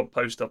used to rob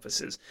post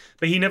offices.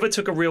 But he never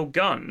took a real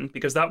gun,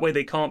 because that way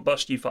they can't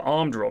bust you for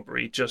armed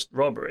robbery, just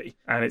robbery.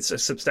 And it's a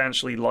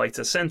substantially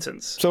lighter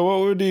sentence. So what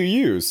would you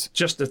use?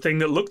 Just a thing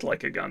that looked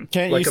like a gun.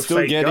 Can't you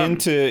still get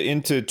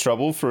into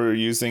trouble for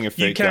using a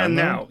fake gun?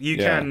 You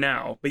can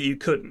now, but you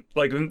couldn't.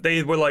 Like,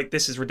 they were like,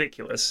 this is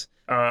ridiculous.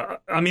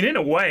 I mean, in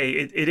a way,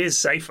 it is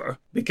safer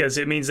because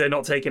it means they're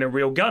not taking a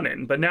real gun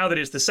in. But now that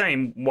it's the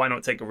same, why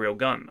not take a real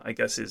gun? I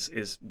guess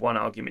is one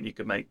argument you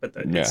could make. But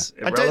it's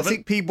irrelevant. I don't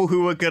think people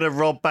who are going to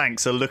rob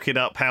banks are looking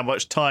up how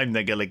much time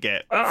they're going to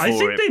get I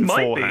think they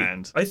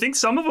beforehand. Might be. I think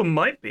some of them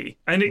might be.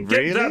 And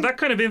that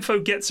kind of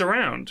info gets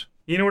around.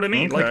 You know what I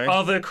mean? Okay. Like,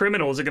 other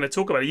criminals are going to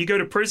talk about it. You go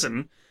to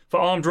prison for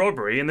armed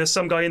robbery, and there's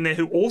some guy in there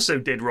who also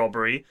did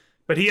robbery,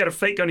 but he had a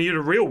fake gun, he had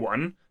a real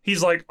one.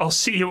 He's like, I'll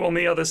see you on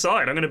the other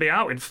side. I'm going to be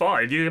out in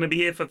 5. You're going to be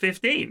here for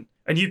 15.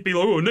 And you'd be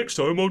like, oh, next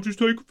time I'll just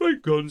take a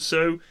fake gun.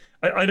 So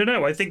I don't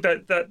know. I think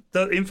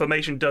that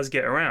information does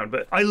get around.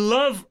 But I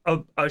love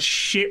a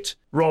shit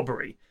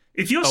robbery.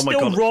 If you're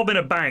still robbing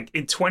a bank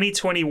in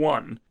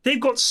 2021, they've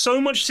got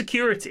so much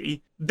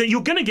security that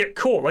you're going to get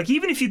caught. Like,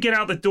 even if you get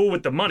out the door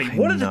with the money,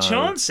 what are the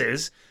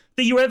chances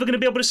that you're ever going to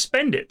be able to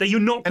spend it, that you're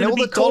not going to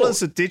be caught? And all the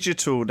dollars are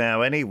digital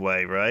now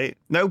anyway, right?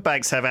 No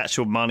banks have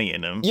actual money in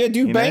them. Yeah,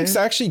 do banks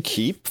actually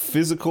keep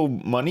physical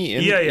money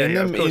in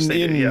them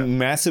in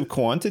massive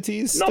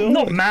quantities still?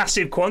 Not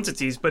massive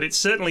quantities, but it's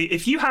certainly,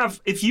 if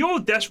you're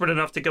desperate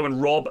enough to go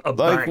and rob a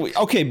bank.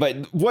 Okay,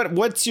 but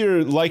what's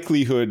your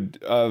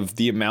likelihood of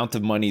the amount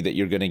of money that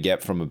you're going to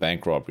get from a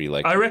bank robbery?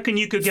 Like, I reckon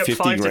you could get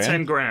 5 to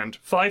 10 grand.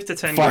 5 to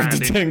 10 grand. 5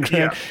 to 10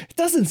 grand. Yeah. It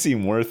doesn't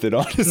seem worth it,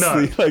 honestly.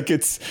 No. Like,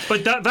 it's...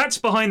 But that's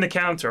behind the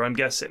counter, I'm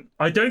guessing.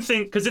 I don't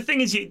think, because the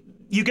thing is,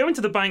 you go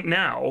into the bank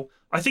now,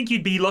 I think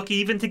you'd be lucky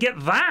even to get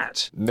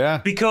that.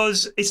 Yeah.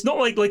 Because it's not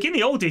like in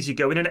the old days you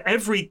go in and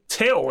every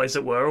till, as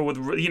it were, or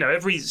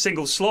every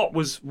single slot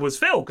was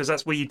filled because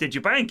that's where you did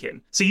your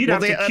banking. So you'd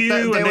have to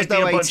queue and there'd be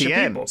a bunch of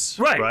people.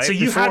 Right. So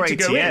you Before had to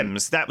go in.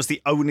 ATMs, that was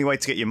the only way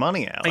to get your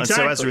money out. Exactly. And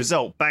so as a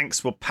result,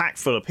 banks were packed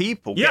full of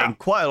people getting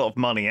quite a lot of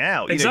money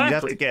out. Exactly. You'd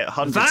have to get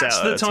hundreds out at a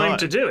time. That's the time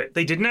to do it.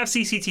 They didn't have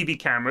CCTV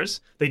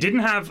cameras. They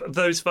didn't have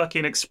those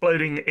fucking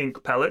exploding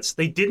ink pellets.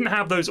 They didn't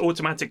have those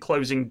automatic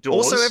closing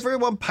doors. Also,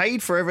 everyone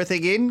paid for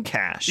everything in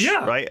cash.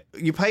 Yeah. Right?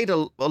 You paid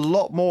a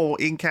lot more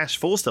in cash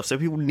for stuff, so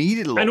people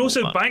needed a lot more. And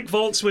also, money. bank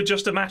vaults were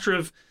just a matter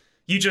of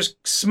you just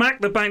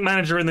smack the bank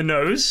manager in the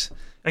nose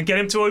and get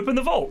him to open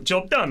the vault.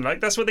 Job done.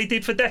 Like, that's what they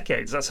did for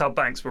decades. That's how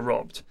banks were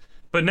robbed.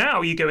 But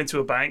now you go into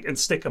a bank and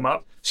stick them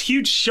up.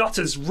 Huge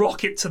shutters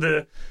rocket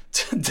to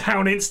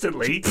down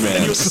instantly,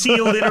 and you're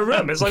sealed in a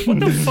room. It's like, what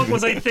the fuck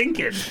was I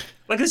thinking?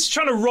 Like, it's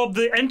trying to rob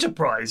the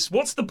Enterprise.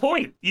 What's the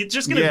point? You're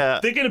just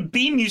they're gonna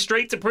beam you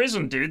straight to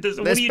prison, dude.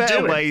 What are you better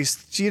doing?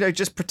 ways,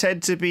 just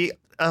pretend to be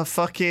a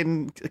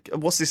fucking,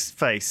 what's his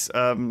face?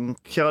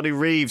 Keanu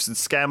Reeves and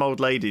scam old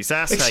ladies.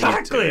 That's how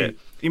you do it.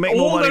 You make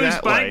more money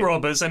that way. All those bank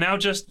robbers are now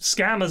just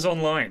scammers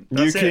online.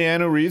 That's you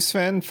Keanu Reeves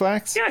fan,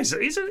 Flax? Yeah,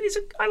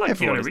 I like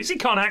Keanu Reeves. He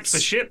can't act for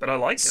shit, but I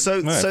like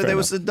him. So there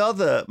was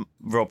another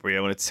robbery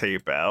I want to tell you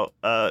about.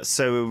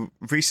 So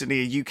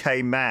recently a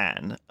UK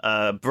man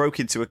broke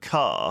into a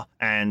car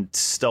and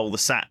stole the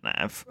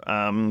sat-nav.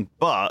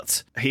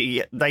 But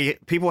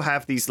people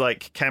have these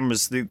like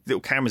cameras, the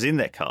little cameras in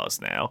their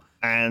cars now,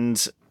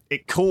 and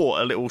it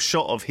caught a little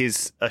shot of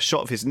his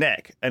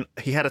neck, and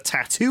he had a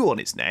tattoo on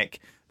his neck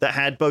that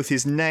had both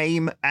his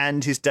name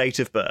and his date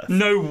of birth.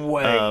 No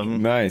way.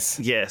 Nice.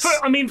 Yes.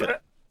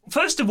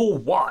 First of all,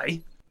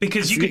 why?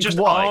 Because you could just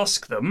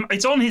ask them.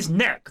 It's on his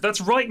neck. That's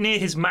right near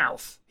his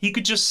mouth. He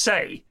could just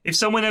say, if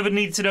someone ever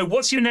needed to know,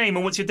 what's your name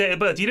and what's your date of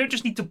birth? You don't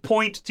just need to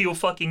point to your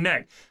fucking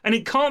neck. And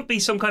it can't be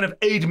some kind of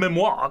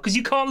aide-memoire, because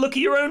you can't look at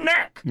your own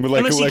neck.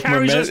 Unless he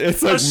carries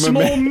a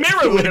small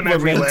mirror with him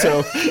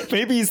everywhere.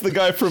 Maybe he's the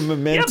guy from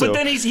Memento. Yeah, but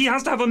then he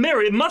has to have a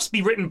mirror. It must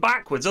be written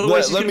backwards.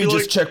 Otherwise, let me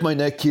just check my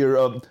neck here.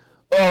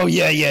 Oh,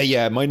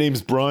 yeah. My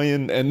name's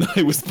Brian, and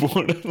I was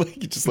born.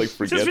 He just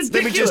forgets.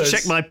 Let me just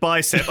check my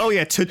bicep. Oh,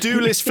 yeah, to-do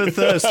list for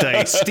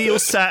Thursday. Steal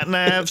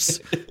sat-navs,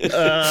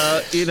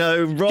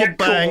 rob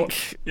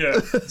bank.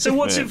 Yeah. So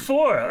what's it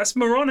for? That's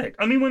moronic.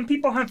 I mean, when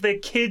people have their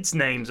kids'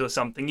 names or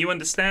something, you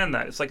understand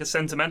that. It's like a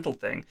sentimental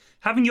thing.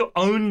 Having your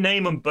own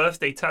name and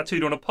birthday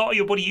tattooed on a part of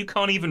your body you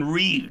can't even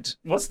read.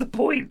 What's the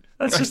point?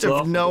 That's just I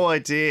have no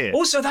idea.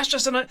 Also, that's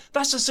just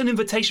an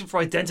invitation for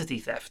identity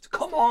theft.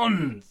 Come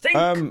on,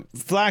 think.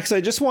 Flax,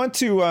 I just want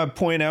to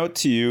point out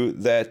to you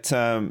that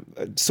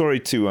sorry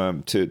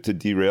to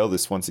derail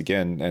this once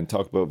again and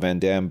talk about Van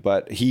Damme,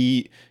 but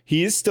he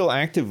is still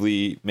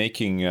actively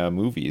making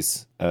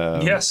movies.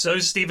 Yes, so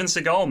is Steven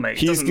Seagal, mate.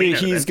 He's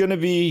going to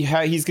be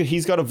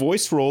he's got a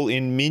voice role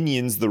in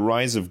Minions: The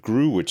Rise of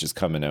Gru, which is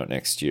coming out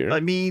next year. I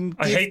mean,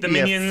 I hate the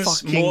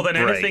Minions more than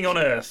anything on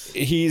earth.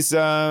 He's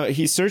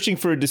searching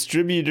for a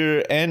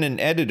distributor and an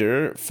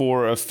editor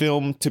for a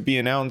film to be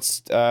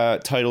announced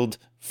titled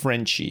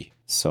Frenchie.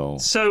 So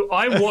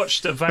I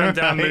watched a Van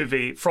Damme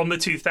movie from the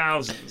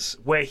 2000s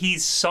where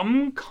he's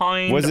some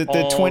kind of... Was it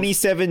the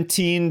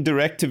 2017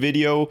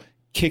 direct-to-video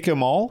Kick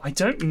 'Em All? I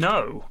don't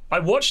know. I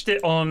watched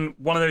it on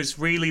one of those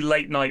really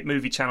late-night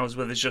movie channels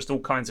where there's just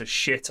all kinds of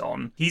shit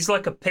on. He's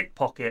like a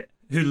pickpocket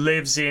who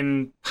lives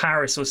in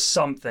Paris or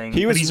something.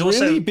 He was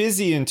really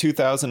busy in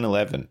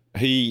 2011.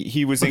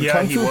 He was in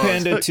Kung Fu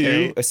Panda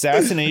 2,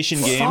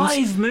 Assassination Games,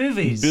 5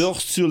 movies, Beurre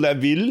sur la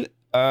Ville,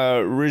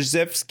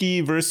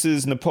 Rzewski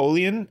versus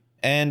Napoleon,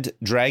 and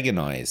Dragon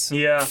Eyes.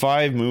 Yeah.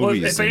 5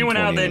 movies. Well, if anyone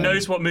out there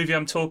knows what movie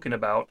I'm talking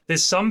about,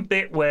 there's some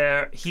bit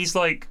where he's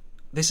like,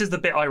 this is the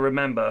bit I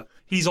remember.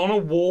 He's on a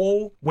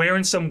wall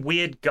wearing some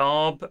weird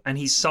garb,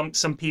 and some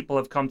people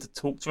have come to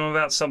talk to him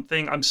about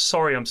something. I'm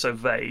sorry I'm so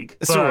vague.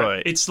 It's all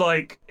right. It's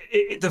like,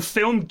 the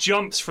film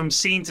jumps from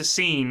scene to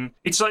scene.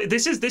 It's like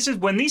this is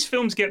when these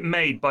films get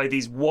made by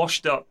these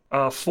washed up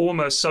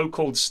former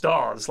so-called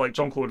stars like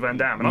Jean-Claude Van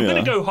Damme. And I'm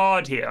going to go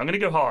hard here.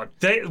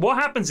 What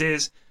happens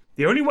is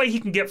the only way he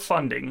can get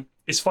funding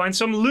is find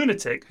some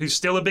lunatic who's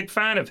still a big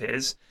fan of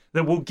his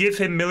that will give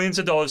him millions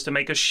of dollars to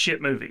make a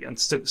shit movie. And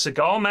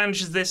Seagal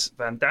manages this.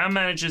 Van Damme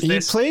manages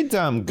this. He played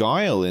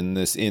Guile in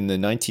the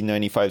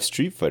 1995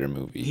 Street Fighter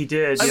movie. He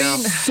did. I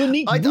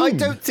mean, I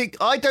don't think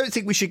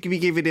we should be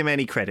giving him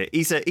any credit.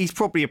 He's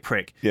probably a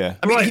prick. Yeah.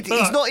 I mean,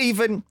 he's not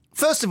even.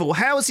 First of all,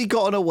 how has he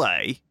gotten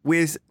away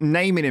with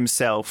naming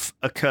himself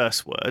a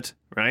curse word?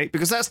 Right,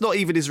 because that's not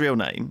even his real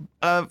name.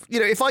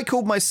 If I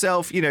called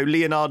myself,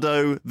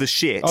 Leonardo the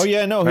Shit. Oh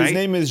yeah, no, his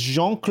name is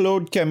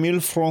Jean-Claude Camille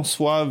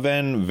Francois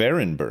Van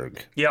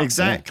Varenberg. Yeah,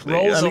 exactly.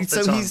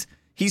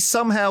 He's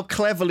somehow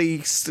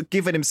cleverly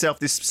given himself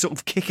this sort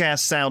of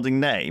kick-ass sounding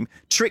name,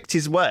 tricked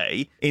his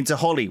way into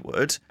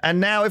Hollywood, and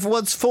now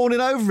everyone's fawning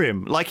over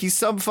him like he's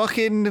some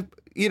fucking,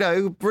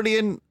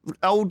 brilliant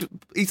old.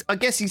 I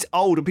guess he's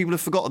old, and people have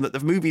forgotten that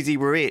the movies he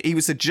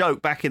was a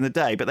joke back in the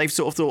day. But they've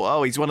sort of thought,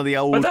 oh, he's one of the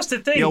old. But that's the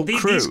thing.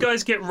 These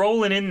guys get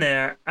rolling in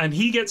there, and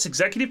he gets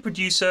executive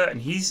producer, and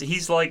he's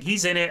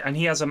in it, and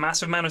he has a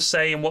massive amount of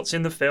say in what's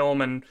in the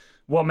film and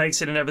what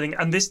makes it and everything.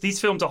 And these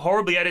films are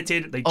horribly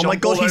edited. They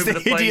jump all over the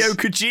place. He's the Hideo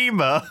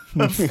Kojima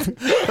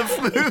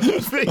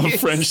of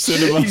French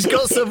cinema. He's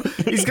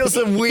got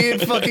some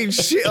weird fucking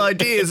shit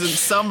ideas, and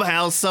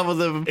somehow some of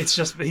them. It's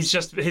just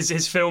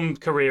his film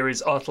career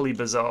is utterly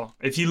bizarre.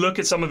 If you look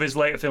at some of his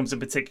later films in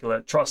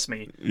particular, trust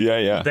me.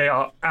 Yeah. They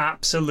are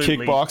absolutely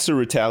Kickboxer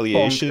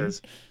Retaliation.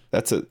 Bonkers.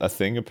 That's a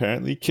thing,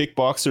 apparently.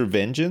 Kickboxer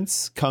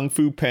Vengeance, Kung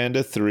Fu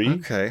Panda 3.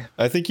 Okay.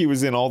 I think he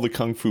was in all the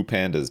Kung Fu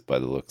Pandas by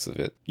the looks of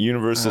it.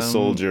 Universal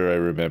Soldier, I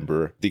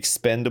remember. The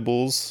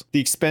Expendables.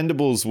 The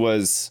Expendables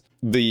was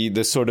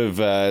the sort of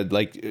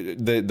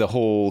the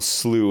whole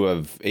slew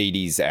of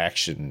 80s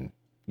action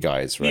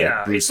guys, right?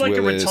 Yeah, Bruce it's like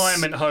Willis. a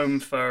retirement home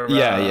for...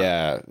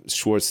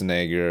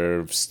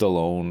 Schwarzenegger,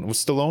 Stallone.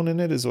 Was Stallone in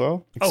it as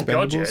well? Oh,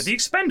 God, yeah. The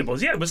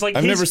Expendables, yeah. It was like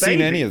I've his never seen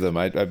baby. any of them.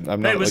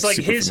 I'm not. It was like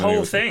super his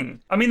whole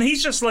thing. I mean,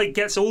 he's just like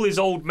gets all his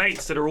old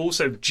mates that are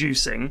also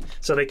juicing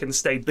so they can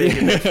stay big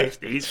in their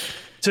 50s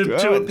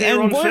to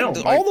appear on film.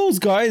 All those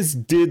guys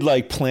did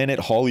like Planet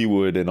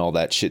Hollywood and all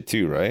that shit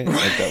too, right?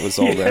 Like that was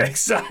all that.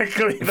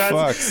 Exactly.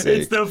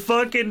 It's the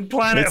fucking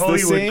Planet Hollywood crowd.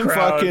 It's the same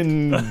crowd.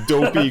 fucking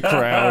dopey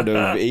crowd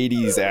of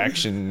 80s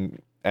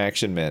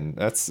action men.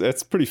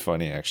 That's pretty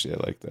funny, actually. I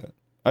like that.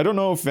 I don't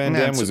know if Van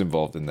Damme was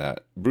involved in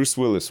that. Bruce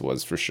Willis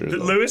was for sure.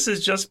 Lewis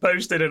has just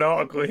posted an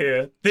article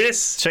here.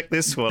 Check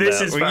this one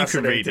this out. Is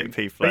you can read it,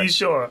 people. Are you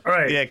sure? All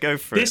right. Yeah, go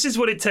for it. This is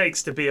what it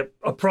takes to be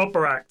a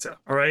proper actor,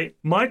 all right?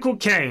 Michael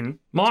Caine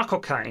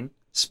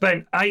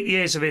spent 8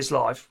 years of his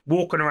life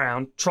walking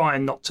around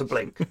trying not to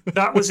blink.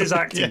 That was his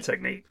acting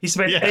technique. He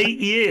spent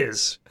 8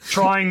 years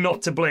trying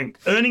not to blink,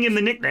 earning him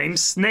the nickname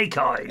Snake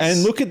Eyes.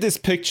 And look at this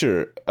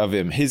picture of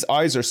him. His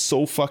eyes are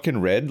so fucking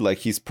red, like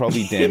he's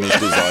probably damaged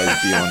his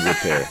eyes beyond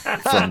repair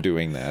from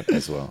doing that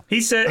as well. He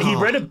said he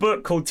read a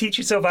book called Teach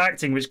Yourself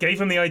Acting, which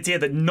gave him the idea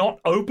that not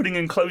opening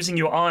and closing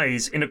your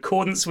eyes in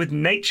accordance with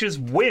nature's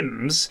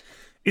whims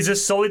is a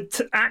solid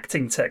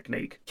acting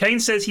technique. Caine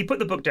says he put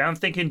the book down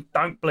thinking,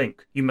 don't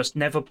blink. You must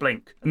never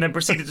blink. And then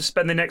proceeded to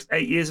spend the next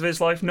 8 years of his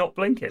life not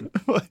blinking.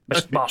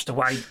 Master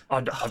Wayne,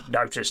 I've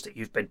noticed that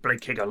you've been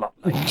blinking a lot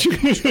lately.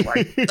 Master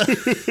Wayne.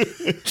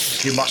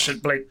 You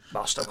mustn't blink,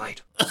 Master Wayne.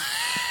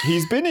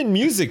 He's been in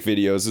music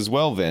videos as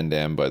well, Van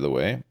Damme, by the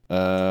way.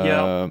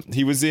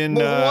 He was in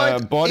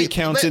Body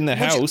Count in the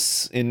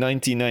House in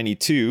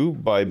 1992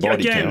 by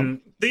Body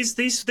Count.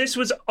 This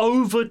was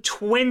over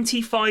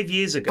 25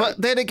 years ago.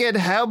 But then again,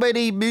 how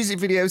many music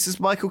videos has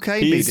Michael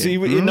Caine been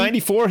in? In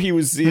 94, he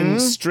was in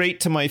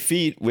Straight to My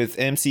Feet with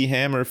MC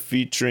Hammer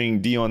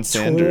featuring Deion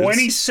Sanders.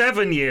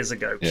 27 years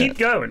ago. Yeah. Keep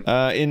going.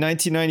 In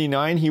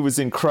 1999, he was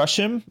in Crush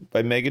 'Em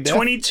by Megadeth.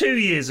 22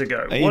 years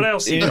ago. What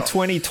else? In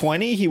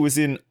 2020, he was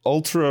in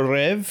Ultra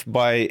Rev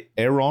by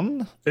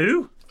Aaron.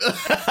 Who?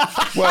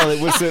 Well,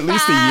 it was at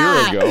least a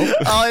year ago.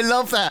 Oh, I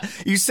love that.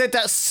 You said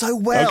that so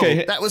well.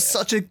 Okay. That was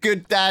such a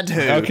good dad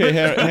who. Okay,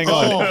 hang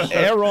on.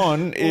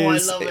 Aaron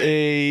is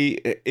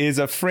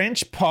a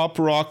French pop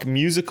rock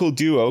musical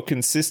duo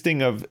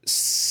consisting of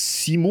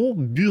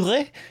Simon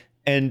Buret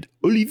and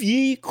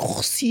Olivier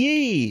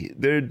Coursier.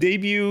 Their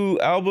debut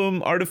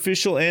album,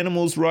 Artificial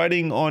Animals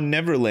Riding on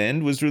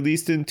Neverland, was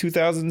released in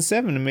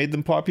 2007 and made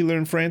them popular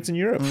in France and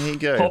Europe. There you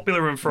go.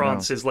 Popular in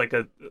France is like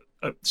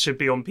should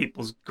be on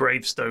people's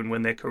gravestone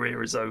when their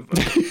career is over.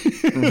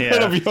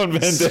 That'll be on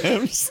Van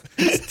Damme's.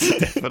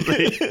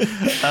 Definitely.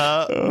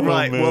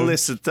 Right, well,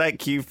 listen,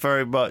 thank you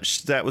very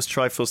much. That was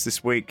Triforce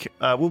this week.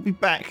 We'll be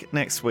back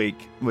next week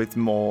with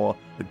more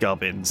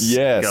Gubbins.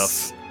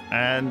 Yes. Guff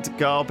and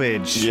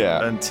garbage.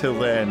 Yeah. Until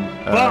then,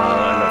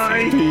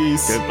 bye.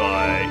 Peace.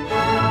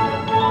 Goodbye.